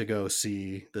dollars to go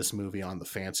see this movie on the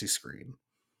fancy screen.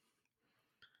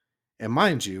 And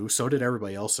mind you, so did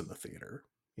everybody else in the theater.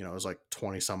 You know, it was like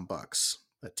 20 some bucks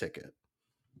a ticket.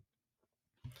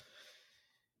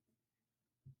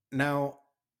 Now,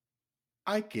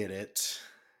 I get it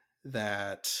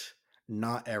that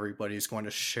not everybody's going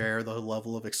to share the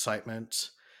level of excitement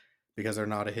because they're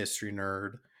not a history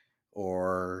nerd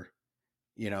or,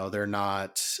 you know, they're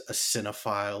not a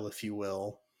cinephile, if you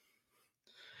will.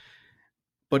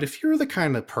 But if you're the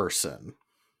kind of person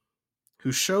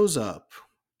who shows up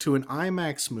to an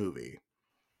IMAX movie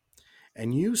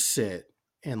and you sit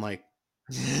in like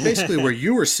basically where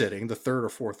you were sitting, the third or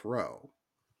fourth row,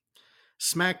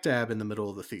 smack dab in the middle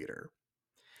of the theater.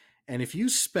 And if you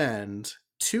spend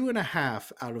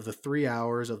 2.5 out of the 3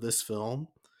 hours of this film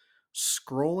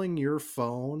scrolling your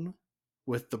phone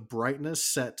with the brightness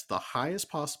set to the highest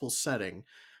possible setting,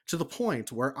 to the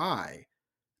point where I,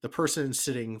 the person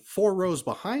sitting 4 rows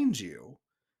behind you,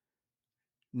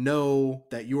 know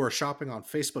that you are shopping on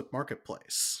Facebook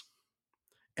Marketplace.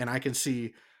 And I can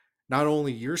see not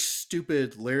only your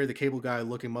stupid Larry the Cable Guy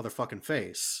looking motherfucking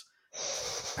face,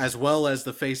 as well as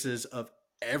the faces of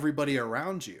everybody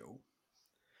around you.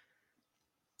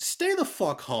 Stay the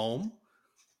fuck home.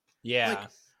 Yeah. Like,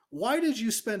 why did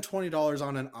you spend $20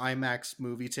 on an IMAX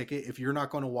movie ticket if you're not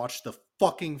going to watch the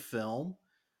fucking film?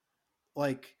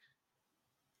 Like,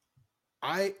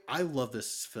 I love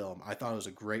this film. I thought it was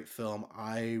a great film.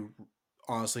 I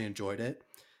honestly enjoyed it.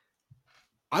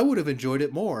 I would have enjoyed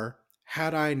it more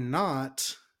had I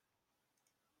not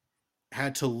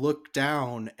had to look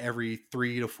down every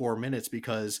 3 to 4 minutes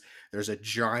because there's a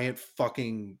giant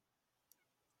fucking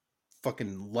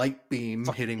light beam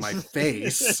Fuck. hitting my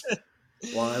face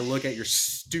while I look at your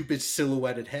stupid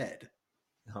silhouetted head.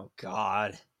 Oh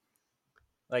God.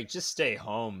 Like, just stay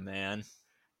home, man.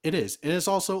 It is. And it's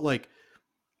also like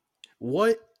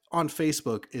what on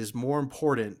Facebook is more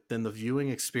important than the viewing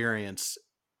experience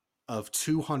of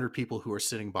 200 people who are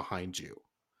sitting behind you?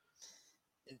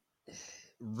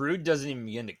 Rude doesn't even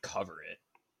begin to cover it.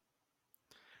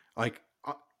 Like,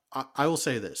 I will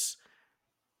say this: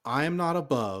 I am not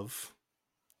above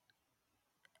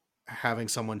having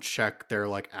someone check their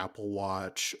like Apple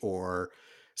Watch or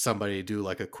somebody do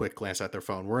like a quick glance at their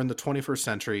phone. We're in the 21st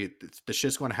century. The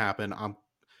shit's going to happen.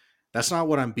 That's not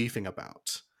what I'm beefing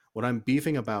about. What I'm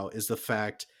beefing about is the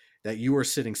fact that you are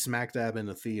sitting smack dab in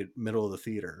the middle of the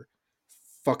theater,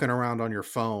 fucking around on your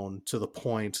phone to the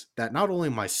point that not only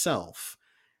myself,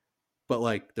 but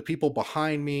like the people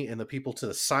behind me and the people to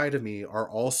the side of me are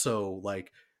also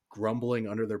like grumbling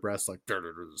under their breaths, like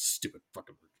stupid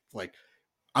fucking like.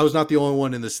 I was not the only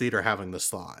one in this theater having this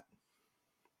thought.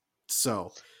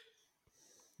 So,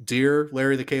 dear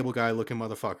Larry the Cable Guy looking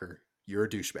motherfucker, you're a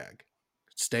douchebag.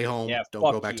 Stay home. Yeah, Don't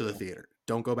go fuck back to the you. theater.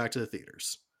 Don't go back to the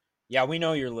theaters. Yeah, we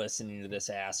know you're listening to this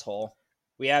asshole.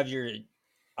 We have your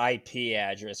IP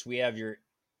address. We have your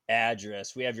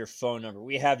address. We have your phone number.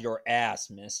 We have your ass,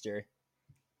 mister.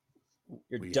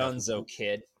 You're We have dunzo,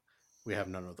 kid. we have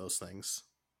none of those things.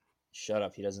 Shut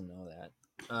up. He doesn't know that.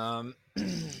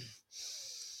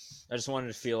 I just wanted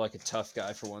to feel like a tough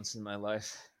guy for once in my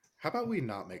life. How about we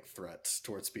not make threats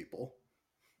towards people?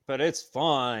 But it's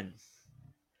fun.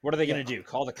 What are they Yeah, going to do?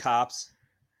 Call the cops?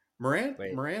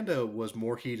 Wait. Miranda was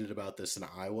more heated about this than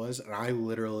I was, and I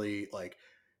literally like.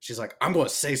 She's like, I'm going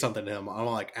to say something to him. I'm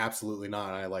like, absolutely not.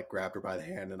 And I like grabbed her by the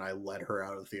hand and I led her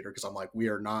out of the theater because I'm like, we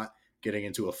are not getting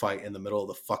into a fight in the middle of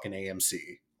the fucking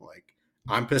AMC. Like,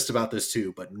 I'm pissed about this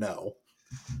too, but no.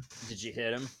 Did you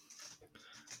hit him?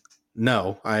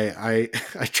 No, I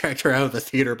I tracked her out of the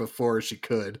theater before she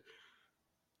could.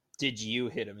 Did you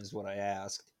hit him? Is what I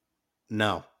asked.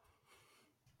 No,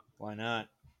 Why not?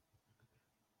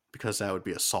 because that would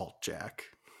be assault, Jack.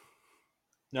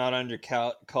 Not under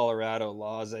Colorado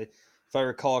laws. If I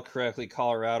recall correctly,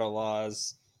 Colorado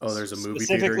laws Oh, there's a movie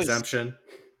theater specifically. exemption.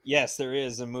 Yes, there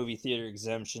is a movie theater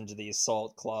exemption to the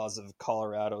assault clause of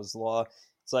Colorado's law.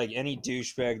 It's like any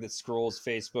douchebag that scrolls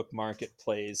Facebook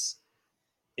Marketplace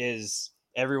is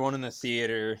everyone in the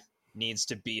theater needs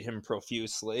to beat him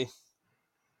profusely.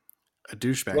 A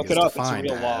douchebag Look is it up; it's a defined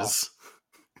real law. as.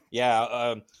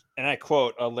 Yeah, and I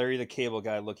quote a Larry the Cable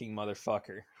Guy looking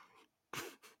motherfucker.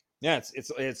 Yeah,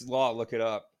 it's law. Look it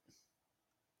up.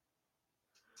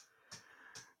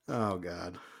 Oh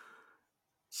God.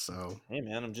 So Hey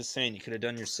man, I'm just saying you could have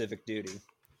done your civic duty.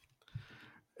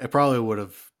 it probably would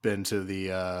have been to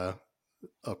the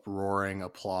uproaring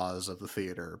applause of the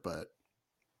theater, but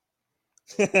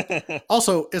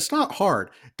also it's not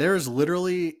hard. There's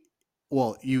literally,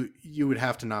 well, you would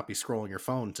have to not be scrolling your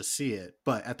phone to see it,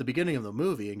 but at the beginning of the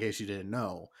movie, in case you didn't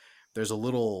know, there's a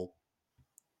little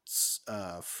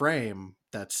frame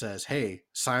that says, "Hey,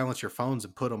 silence your phones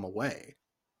and put them away,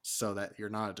 so that you're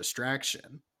not a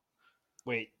distraction."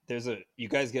 Wait, you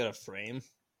guys got a frame?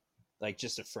 Like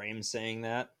just a frame saying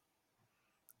that?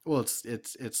 Well,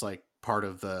 it's like part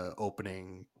of the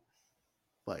opening,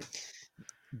 like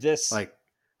This like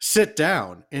sit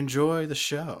down, enjoy the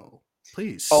show.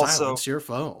 Please also silence your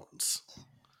phones.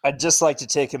 I'd just like to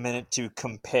take a minute to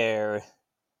compare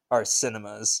our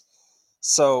cinemas.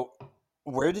 So,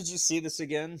 where did you see this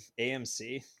again?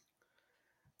 AMC?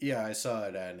 Yeah, I saw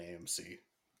it at an AMC.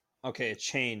 Okay, a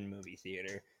chain movie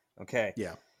theater. Okay.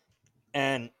 Yeah.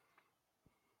 And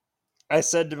I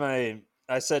said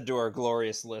to our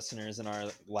glorious listeners in our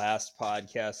last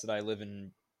podcast that I live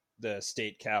in the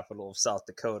state capital of South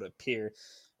Dakota, Pierre,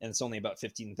 and it's only about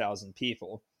 15,000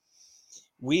 people.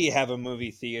 We have a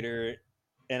movie theater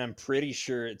and I'm pretty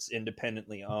sure it's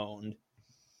independently owned.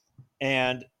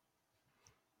 And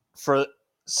for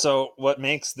so what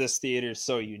makes this theater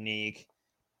so unique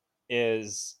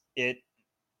is it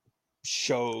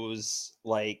shows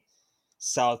like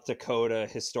South Dakota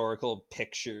historical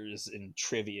pictures and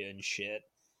trivia and shit.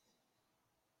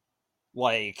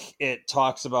 Like it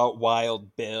talks about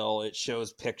Wild Bill, it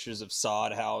shows pictures of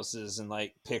sod houses and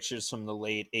like pictures from the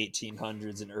late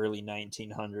 1800s and early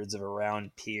 1900s of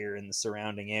around Pierre and the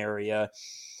surrounding area.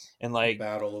 And like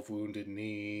Battle of Wounded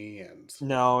Knee and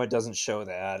no, it doesn't show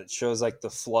that. It shows like the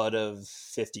flood of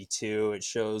 52. It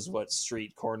shows what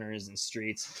street corners and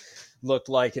streets looked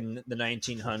like in the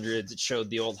 1900s. It showed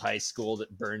the old high school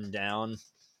that burned down.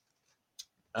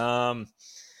 Um,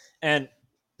 and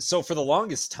so for the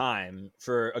longest time,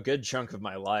 for a good chunk of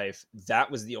my life, that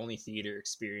was the only theater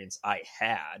experience I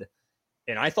had.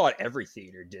 And I thought every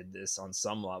theater did this on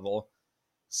some level.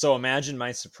 So imagine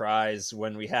my surprise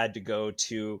when we had to go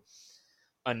to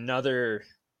another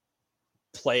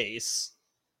place.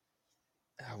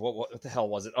 What the hell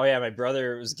was it? Oh yeah, my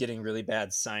brother was getting really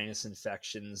bad sinus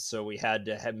infections, so we had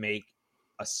to make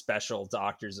a special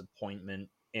doctor's appointment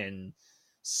in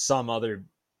some other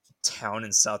town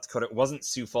in South Dakota. It wasn't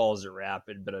Sioux Falls or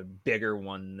Rapid, but a bigger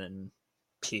one than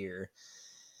Pierre.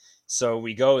 So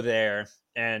we go there,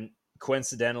 and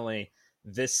coincidentally,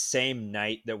 this same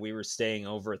night that we were staying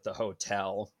over at the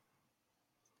hotel,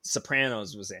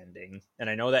 Sopranos was ending, and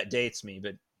I know that dates me,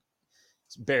 but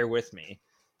bear with me.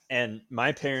 And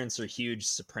my parents are huge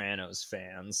Sopranos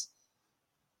fans,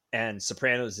 and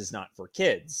Sopranos is not for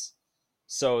kids.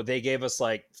 So they gave us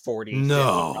like 40, 50.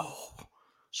 no.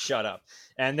 Shut up.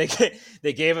 And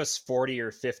they gave us 40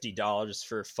 or $50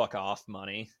 for fuck off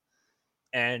money.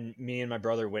 And me and my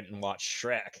brother went and watched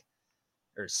Shrek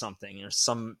or something or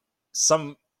some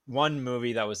one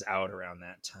movie that was out around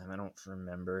that time. I don't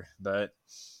remember, but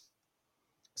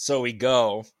so we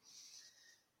go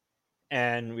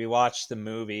and we watched the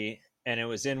movie, and it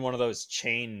was in one of those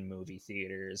chain movie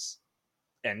theaters,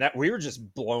 and that we were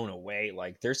just blown away.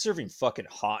 Like they're serving fucking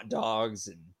hot dogs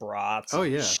and brats Oh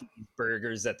and yeah.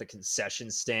 cheeseburgers at the concession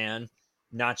stand,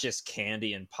 not just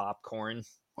candy and popcorn.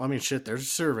 Well, I mean, shit. They're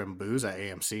serving booze at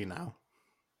AMC now.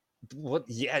 What?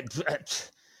 Yeah.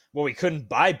 Well, we couldn't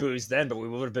buy booze then, but we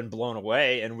would have been blown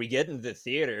away. And we get into the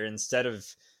theater instead of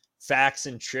facts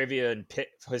and trivia and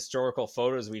historical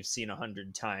photos we've seen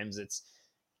 100 times. It's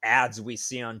ads we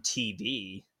see on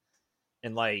TV,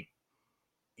 and like,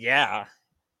 yeah,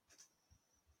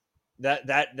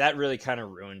 that really kind of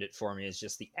ruined it for me. It's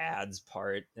just the ads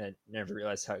part. I never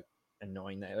realized how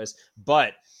annoying that was.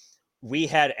 But we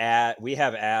have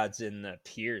ads in the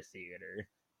Pier Theater,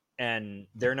 and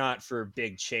they're not for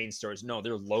big chain stores. No,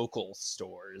 they're local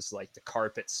stores like the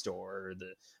carpet store or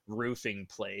the roofing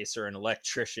place or an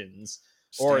electrician's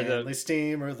or the Stanley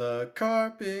Steamer, the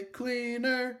carpet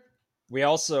cleaner. we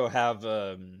also have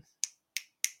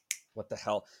what the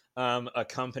hell, a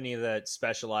company that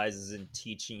specializes in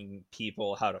teaching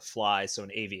people how to fly, so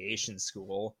an aviation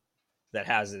school that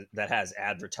has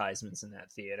advertisements in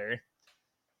that theater.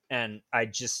 And I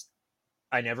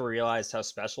never realized how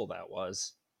special that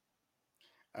was,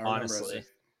 I remember as a honestly.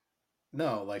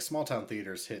 no, like small town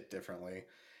theaters hit differently.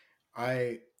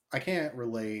 I can't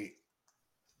relate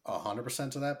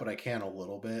 100% to that, but I can a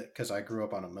little bit because I grew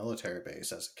up on a military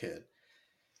base as a kid,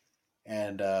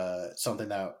 and something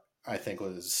that I think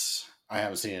was I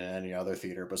haven't seen in any other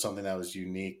theater, but something that was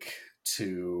unique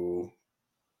to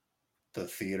the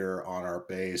theater on our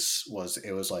base was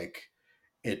it was like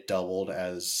it doubled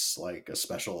as like a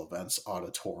special events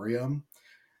auditorium.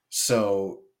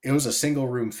 So it was a single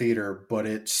room theater, but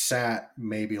it sat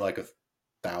maybe like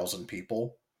 1,000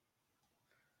 people.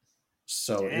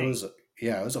 So it Dang. was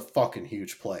yeah, it was a fucking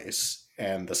huge place,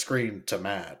 and the screen to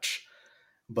match.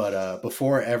 But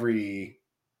before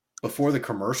the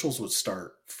commercials would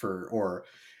start for or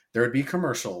there would be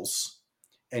commercials,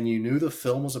 and you knew the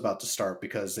film was about to start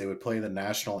because they would play the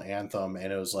national anthem,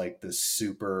 and it was like this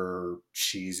super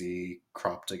cheesy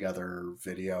cropped together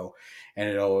video,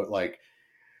 and like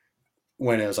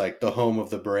when it was like the home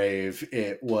of the brave,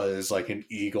 it was like an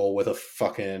eagle with a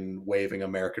fucking waving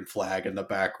American flag in the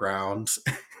background.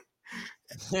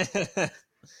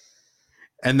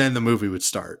 And then the movie would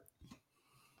start.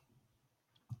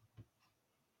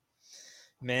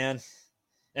 Man,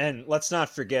 and let's not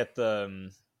forget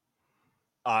the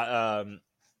uh, um,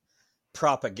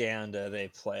 propaganda they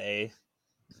play.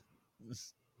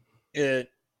 It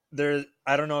there.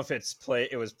 I don't know if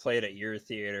it was played at your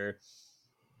theater,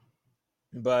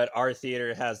 but our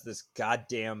theater has this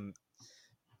goddamn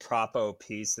propo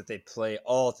piece that they play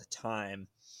all the time,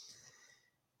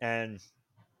 and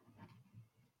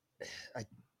I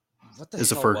what the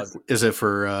hell was it? Is it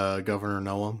for Governor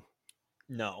Noam?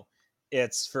 No,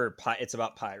 it's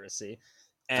about piracy,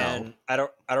 Oh, and I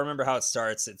don't remember how it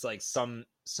starts. It's like some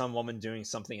woman doing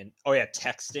something, and oh yeah,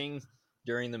 texting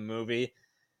during the movie,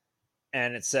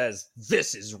 and it says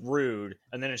this is rude,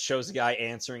 and then it shows a guy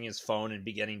answering his phone and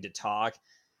beginning to talk,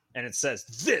 and it says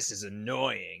this is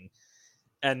annoying,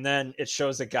 and then it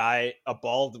shows a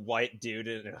bald white dude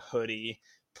in a hoodie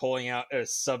pulling out a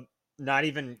sub, not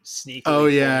even oh sneakily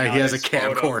pulling yeah, he out has a his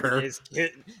phone of camcorder. his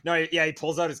kid. No, yeah, he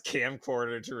pulls out his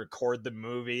camcorder to record the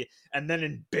movie, and then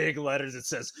in big letters it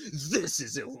says this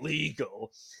is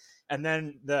illegal, and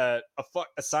then a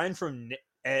sign from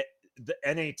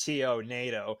the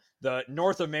NATO, the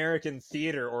North American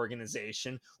Theater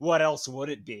Organization. What else would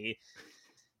it be?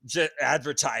 Just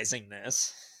advertising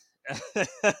this.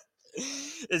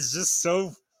 It's just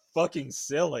so fucking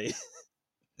silly.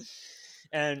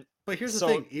 And But here's the so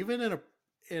thing: even in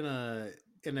a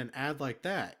in an ad like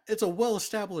that, it's a well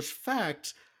established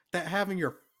fact that having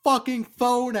your fucking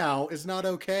phone out is not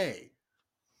okay.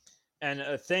 and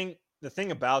the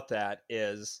thing about that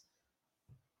is,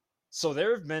 so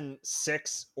there have been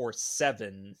 6 or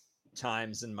 7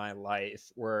 times in my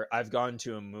life where I've gone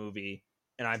to a movie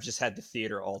and I've just had the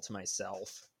theater all to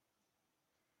myself.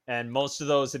 And most of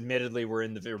those admittedly were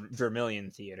in the Vermilion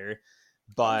Theater,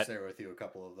 I was but there with you a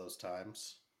couple of those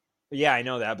times. yeah, I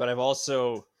know that, but I've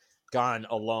also gone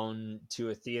alone to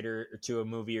a theater or to a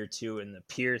movie or two in the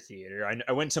Pier Theater.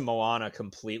 I went to Moana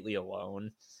completely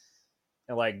alone,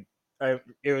 and like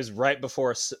it was right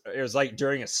before it was like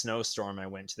during a snowstorm. I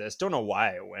went to this. Don't know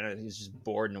why I went. I was just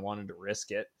bored and wanted to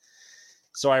risk it.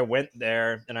 So I went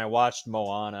there and I watched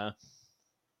Moana,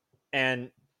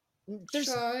 and there's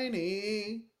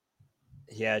Shiny.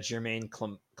 yeah,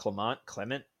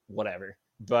 Clement, whatever.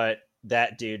 But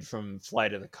that dude from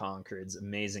Flight of the Conchords,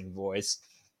 amazing voice.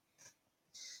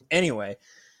 Anyway,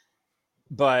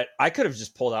 but I could have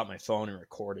just pulled out my phone and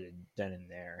recorded then and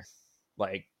there.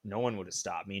 Like no one would have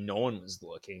stopped me. No one was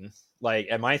looking. Like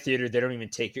at my theater, they don't even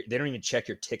check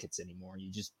your tickets anymore. You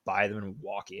just buy them and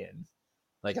walk in.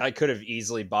 Like I could have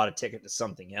easily bought a ticket to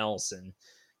something else and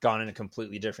gone in a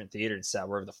completely different theater and sat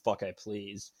wherever the fuck I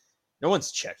please. No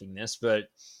one's checking this, but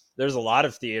there's a lot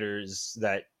of theaters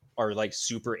that are like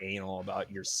super anal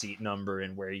about your seat number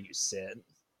and where you sit.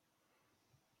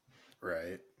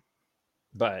 Right.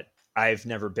 But I've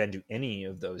never been to any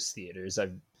of those theaters.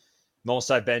 I've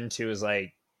been to is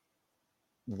like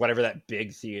whatever that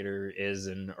big theater is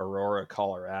in Aurora,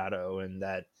 Colorado, and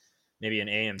that maybe an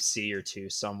AMC or two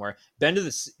somewhere. Been to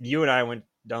this. You and I went.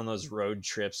 done those road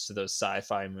trips to those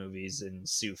sci-fi movies in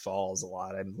Sioux Falls a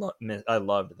lot. I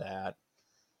loved that.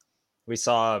 We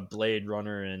saw Blade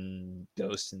Runner and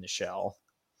Ghost in the Shell.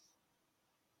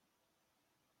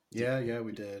 Yeah,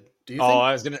 we did. Do you Oh, think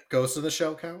I was gonna. Ghost in the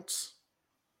Shell counts?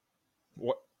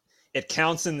 What? It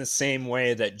counts in the same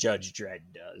way that Judge Dredd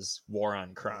does. War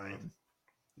on Uh, Crime.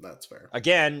 that's fair.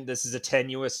 Again, this is a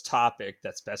tenuous topic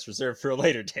that's best reserved for a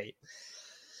later date.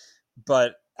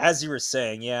 But as you were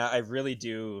saying, yeah, I really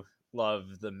do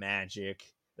love the magic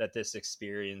that this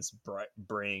experience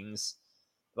brings.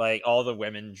 Like all the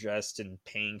women dressed in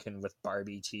pink and with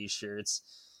Barbie t-shirts,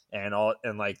 and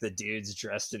like the dudes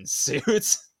dressed in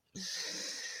suits.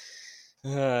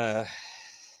 uh,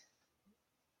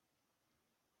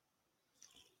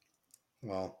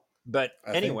 Well, but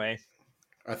I think anyway,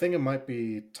 I think it might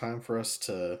be time for us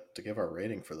to give our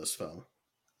rating for this film.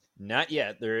 not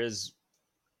yet. There is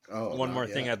Oh, one not more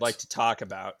thing I'd like yet. to talk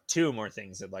about. Two more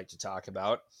things I'd like to talk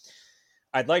about.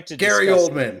 I'd like to Gary discuss.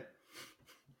 Oldman.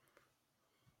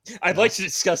 I'd like No. to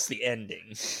discuss the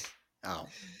ending. Oh,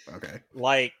 okay.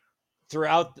 Like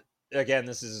throughout. Again,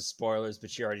 this is spoilers,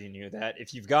 but you already knew that.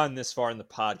 If you've gotten this far in the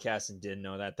podcast and didn't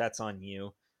know that, that's on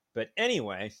you. But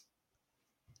anyway,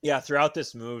 yeah, throughout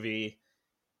this movie,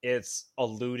 it's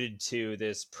alluded to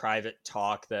this private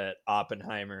talk that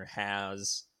Oppenheimer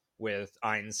has with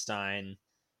Einstein,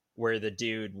 where the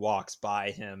dude walks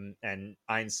by him and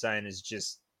Einstein is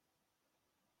just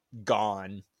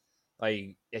gone.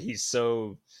 Like he's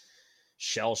so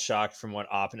shell shocked from what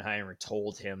Oppenheimer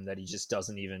told him that he just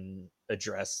doesn't even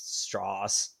address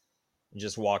Strauss and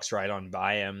just walks right on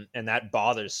by him. And that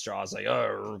bothers Strauss. Like,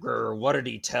 oh, what did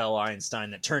he tell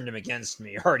Einstein that turned him against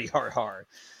me? Hardy har har.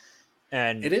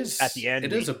 And at the It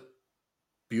end, is a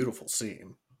beautiful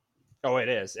scene. oh, it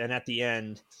is. And at the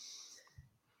end,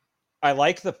 I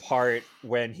like the part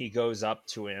when he goes up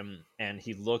to him and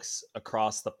he looks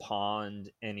across the pond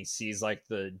and he sees like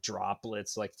the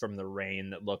droplets like from the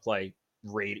rain that look like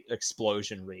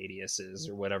explosion radiuses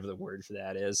or whatever the word for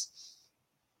that is.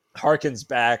 Harkens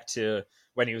back to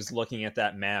when he was looking at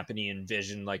that map and he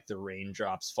envisioned like the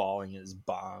raindrops falling as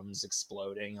bombs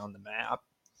exploding on the map.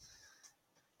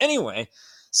 Anyway,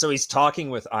 so he's talking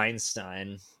with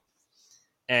Einstein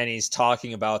and he's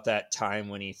talking about that time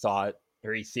when he thought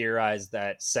or he theorized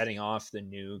that setting off the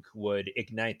nuke would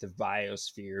ignite the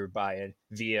biosphere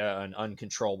via an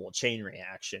uncontrollable chain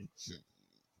reaction.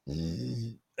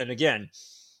 And again,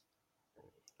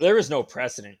 there was no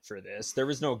precedent for this. There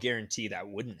was no guarantee that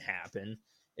wouldn't happen.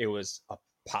 It was a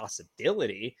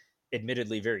possibility,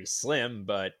 admittedly very slim,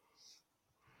 but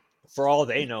for all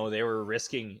they know, they were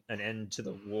risking an end to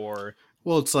the war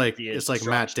Well, via it's like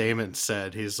Matt destruction. Damon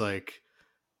said. He's like,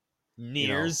 you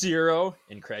Near know, zero,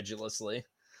 incredulously.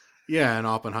 yeah, and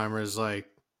Oppenheimer is like,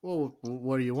 well,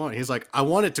 what do you want? He's like, I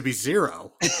want it to be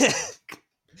zero.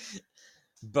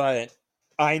 But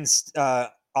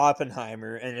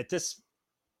Oppenheimer, and at this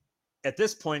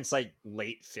point, it's like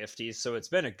late 50s, so it's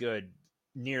been a good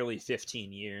nearly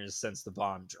 15 years since the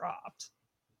bomb dropped.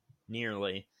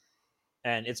 Nearly.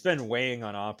 And it's been weighing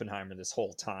on Oppenheimer this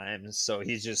whole time, so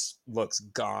he just looks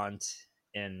gaunt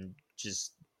and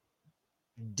just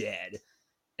dead.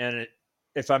 And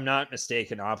if I'm not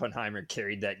mistaken, Oppenheimer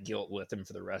carried that guilt with him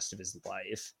for the rest of his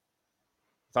life.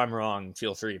 If I'm wrong,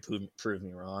 feel free to prove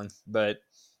me wrong. But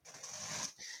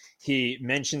he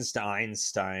mentions to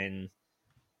Einstein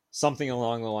something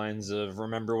along the lines of,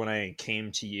 remember when I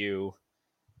came to you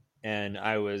and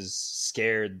I was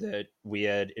scared that we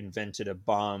had invented a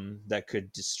bomb that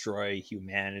could destroy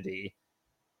humanity.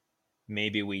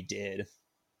 Maybe we did.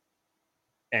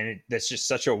 And that's just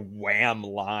such a wham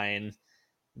line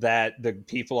that the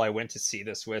people I went to see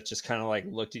this with just kind of like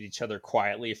looked at each other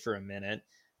quietly for a minute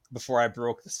before I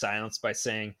broke the silence by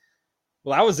saying,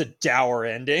 well, that was a dour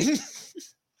ending.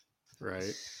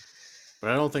 Right. But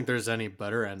I don't think there's any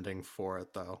better ending for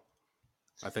it, though.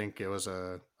 I think it was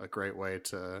a great way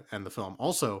to end the film.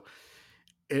 Also,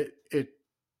 it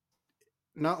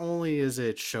not only is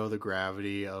it show the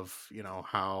gravity of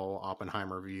how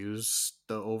Oppenheimer views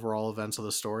the overall events of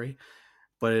the story,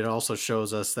 but it also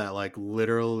shows us that like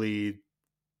literally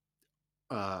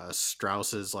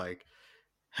Strauss's like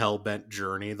hell-bent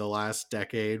journey the last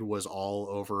decade was all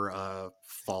over a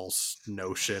false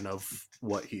notion of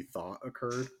what he thought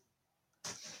occurred.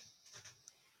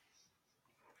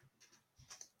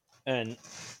 And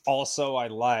also, I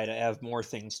lied. I have more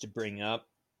things to bring up.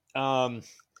 Um,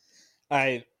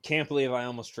 I can't believe I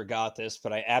almost forgot this,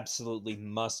 but I absolutely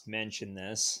must mention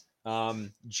this.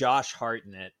 Josh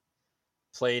Hartnett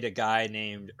played a guy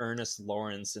named Ernest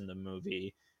Lawrence in the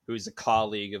movie, who's a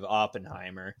colleague of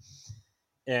Oppenheimer.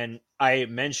 And I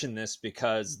mention this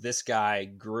because this guy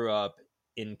grew up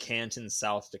in Canton,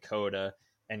 South Dakota,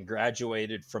 and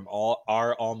graduated from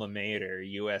our alma mater,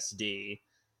 USD,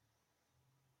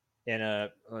 in a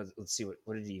let's see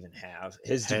what did he even have?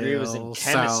 His degree was in Hail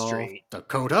South chemistry.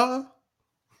 Dakota.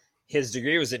 His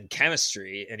degree was in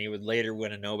chemistry, and he would later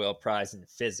win a Nobel Prize in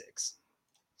physics.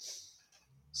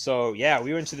 So yeah,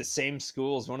 we went to the same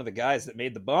school as one of the guys that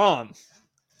made the bomb.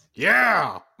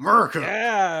 Yeah, America.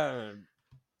 Yeah.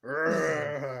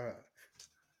 Ugh.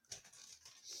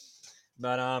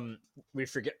 But we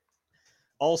forget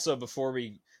also before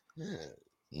we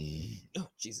oh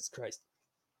Jesus Christ.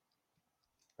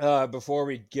 Before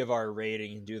we give our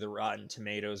rating and do the Rotten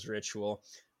Tomatoes ritual,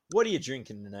 what are you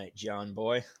drinking tonight, John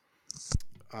boy?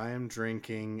 I am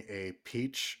drinking a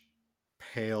peach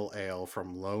pale ale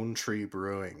from Lone Tree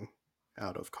Brewing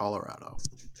out of Colorado.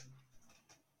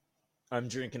 I'm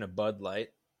drinking a Bud Light,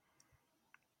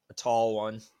 a tall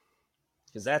one,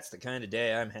 because that's the kind of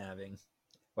day I'm having.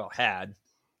 Well, had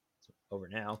over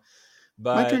now,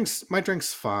 My but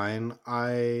drink's fine.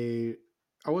 I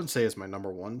wouldn't say it's my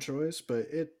number one choice, but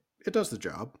it does the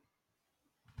job.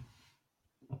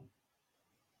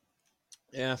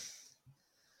 yeah,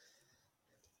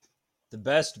 the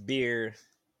best beer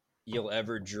you'll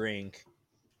ever drink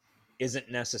isn't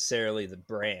necessarily the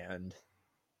brand;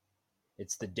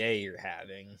 it's the day you're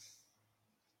having.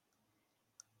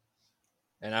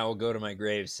 And I will go to my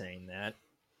grave saying that.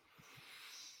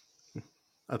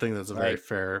 I think that's a very Like,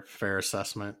 fair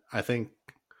assessment. I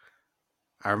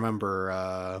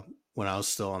remember when I was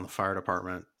still on the fire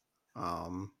department,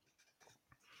 um,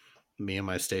 me and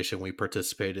my station, we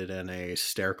participated in a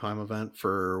stair climb event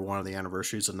for one of the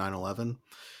anniversaries of 9/11.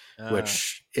 uh,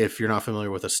 Which, if you're not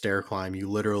familiar with a stair climb, you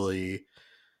literally,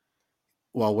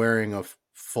 while wearing a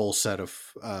full set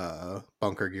of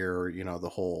bunker gear, or the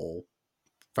whole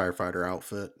firefighter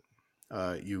outfit,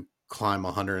 you climb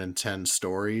 110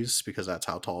 stories because that's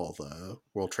how tall the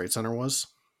World Trade Center was.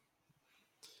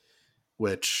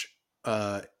 Which,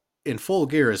 uh, in full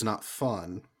gear, is not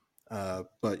fun,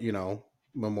 but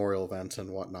memorial events and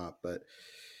whatnot. But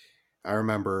I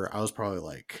remember I was probably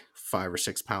like 5 or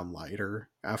 6 pound lighter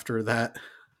after that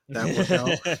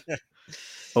workout.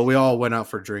 But we all went out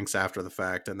for drinks after the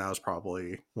fact, and that was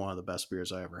probably one of the best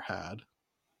beers I ever had.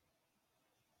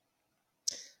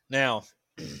 now,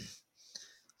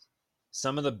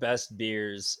 some of the best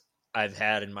beers I've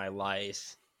had in my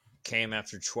life came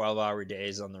after 12-hour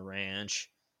days on the ranch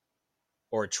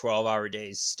or 12-hour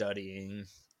days studying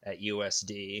at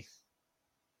USD.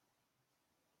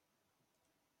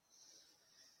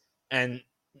 And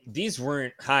these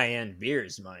weren't high end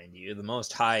beers, mind you. The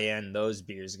most high end those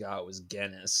beers got was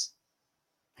Guinness.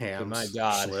 But my Hams,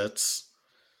 God, Schlitz.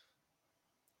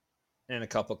 and a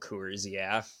couple Coors,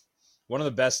 yeah. One of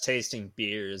the best tasting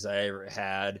beers I ever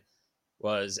had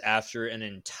was after an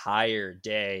entire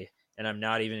day, and I'm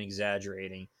not even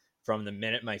exaggerating, from the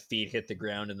minute my feet hit the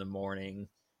ground in the morning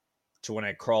to when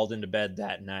I crawled into bed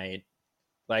that night.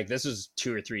 Like, this was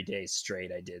 2 or 3 days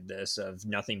straight. I did this of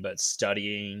nothing but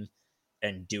studying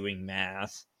and doing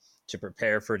math to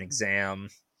prepare for an exam.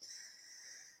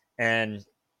 And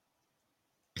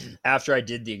after I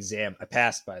did the exam, I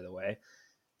passed, by the way.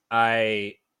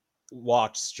 I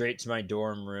walked straight to my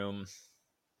dorm room,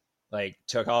 like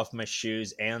took off my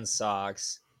shoes and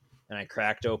socks, and I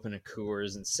cracked open a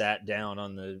Coors and sat down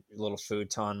on the little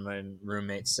futon my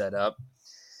roommate set up.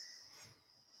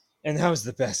 And that was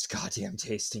the best goddamn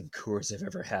tasting Coors I've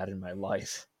ever had in my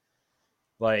life.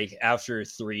 Like, after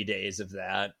 3 days of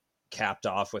that, capped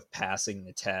off with passing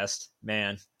the test,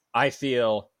 man, I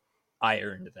feel I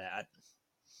earned that.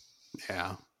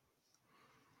 Yeah.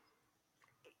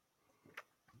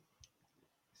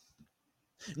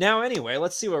 Now, anyway,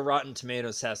 let's see what Rotten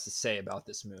Tomatoes has to say about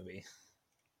this movie.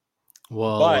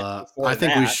 Well, But before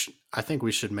that, I think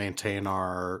we should maintain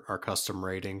our custom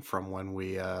rating from when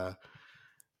we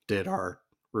did our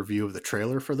review of the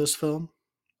trailer for this film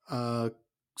uh,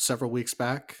 several weeks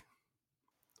back.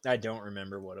 I don't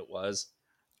remember what it was.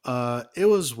 It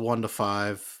was 1 to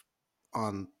 5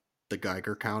 on the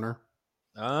Geiger counter.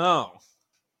 Oh,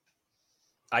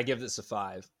 I give this a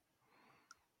 5.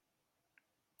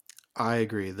 I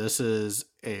agree. This is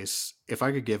if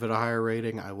I could give it a higher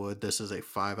rating, I would. This is a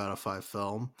 5 out of 5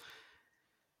 film.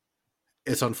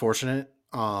 It's unfortunate,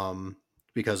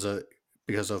 because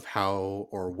of how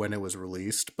or when it was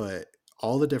released, but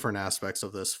all the different aspects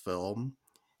of this film,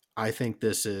 I think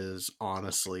this is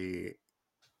honestly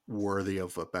worthy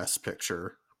of a best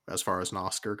picture as far as an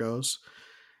Oscar goes.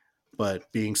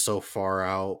 But being so far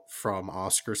out from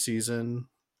Oscar season,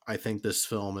 I think this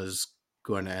film is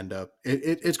going to end up.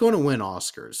 It's going to win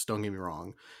Oscars. Don't get me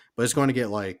wrong, but it's going to get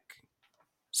like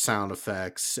sound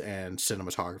effects and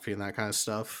cinematography and that kind of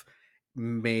stuff.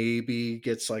 Maybe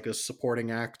gets like a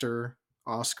supporting actor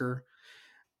Oscar,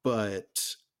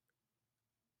 but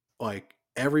like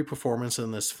every performance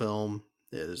in this film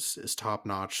is top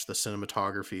notch. The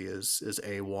cinematography is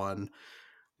A1.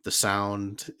 The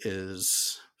sound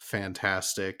is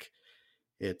fantastic.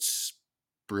 It's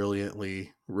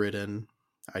brilliantly written.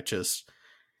 I just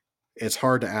it's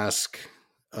hard to ask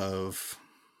of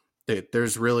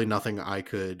there's really nothing I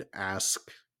could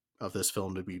ask of this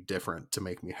film to be different to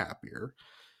make me happier.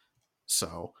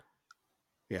 So,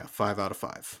 yeah, 5 out of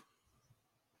 5.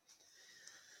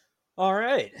 All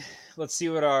right. Let's see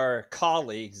what our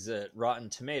colleagues at Rotten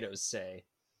Tomatoes say.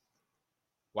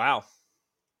 Wow.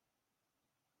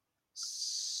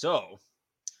 So,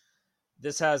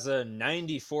 this has a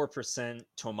 94%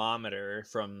 tomometer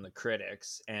from the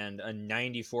critics and a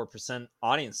 94%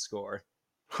 audience score.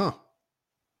 Huh.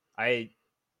 I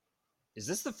Is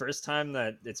this the first time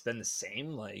that it's been the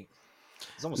same? Like,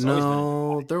 it's almost always been a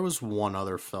No, tie. there was one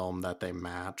other film that they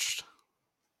matched.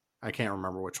 I can't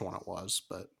remember which one it was,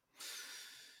 but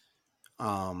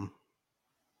um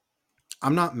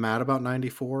I'm not mad about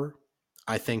 94.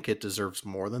 I think it deserves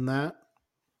more than that,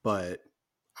 but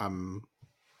I'm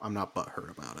I'm not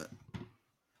butthurt about it.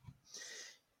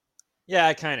 Yeah,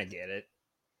 I kind of get it.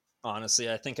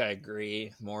 Honestly, I think I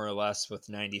agree more or less with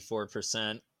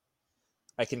 94%.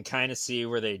 I can kind of see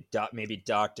where they maybe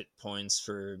docked it points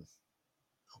for,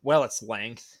 well, its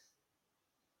length,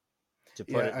 to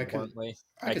put Yeah, it bluntly.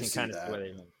 I I could can see kind of see where that.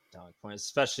 they docked points,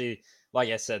 especially like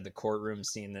I said, the courtroom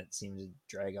scene that seemed to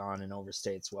drag on and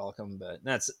overstay its welcome. But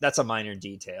that's a minor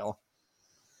detail.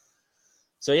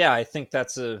 So yeah, I think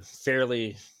that's a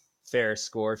fairly fair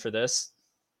score for this.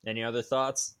 Any other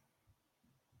thoughts?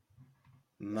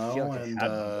 I feel No, like I and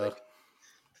had one, but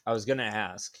I was gonna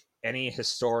ask any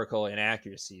historical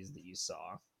inaccuracies that you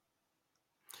saw.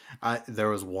 I there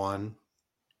was one.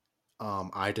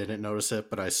 I didn't notice it,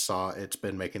 but I saw it's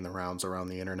been making the rounds around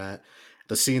the internet.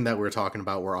 The scene that we are talking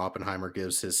about, where Oppenheimer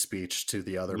gives his speech to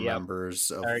the other Yep,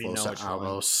 members I of already know Fossa which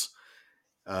one. Alamos,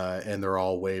 and they're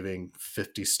all waving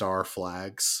 50-star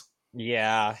flags.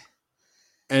 Yeah,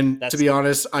 And to that's be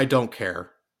honest, I don't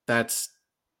care. That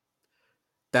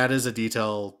is a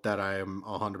detail that I am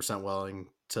 100% willing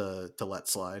to let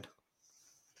slide.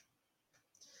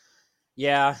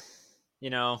 yeah.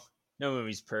 No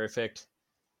movie's perfect.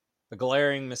 A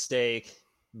glaring mistake,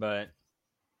 but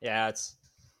yeah, it's.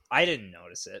 I didn't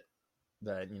notice it,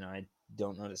 but I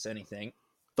don't notice anything.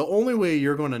 The only way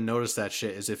you're going to notice that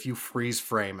shit is if you freeze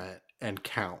frame it and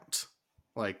count.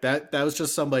 Like that was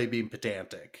just somebody being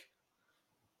pedantic.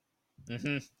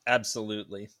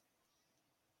 Absolutely.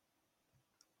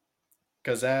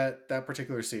 Because that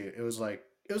particular scene, it was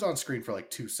on screen for like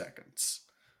 2 seconds.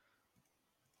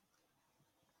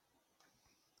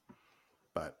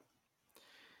 But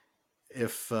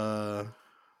if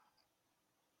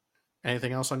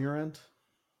anything else on your end?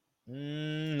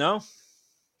 No.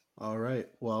 All right.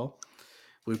 Well,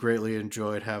 we greatly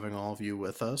enjoyed having all of you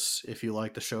with us. If you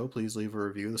like the show, please leave a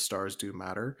review. The stars do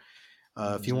matter.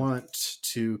 If you Mhm. want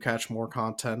to catch more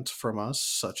content from us,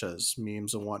 such as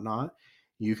memes and whatnot,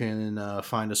 you can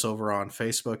find us over on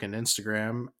Facebook and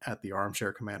Instagram at the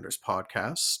Armchair Commanders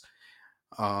Podcast.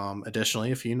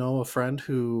 Additionally, if you know a friend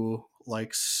who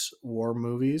likes war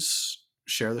movies,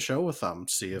 share the show with them.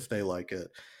 See if they like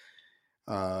it.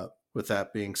 With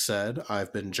that being said,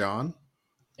 I've been John,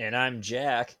 And I'm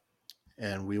Jack.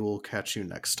 and we will catch you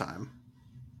next time.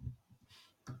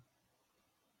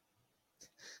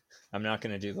 I'm not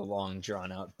going to do the long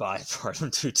drawn out bye part.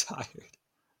 I'm too tired.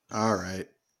 All right.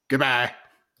 Goodbye.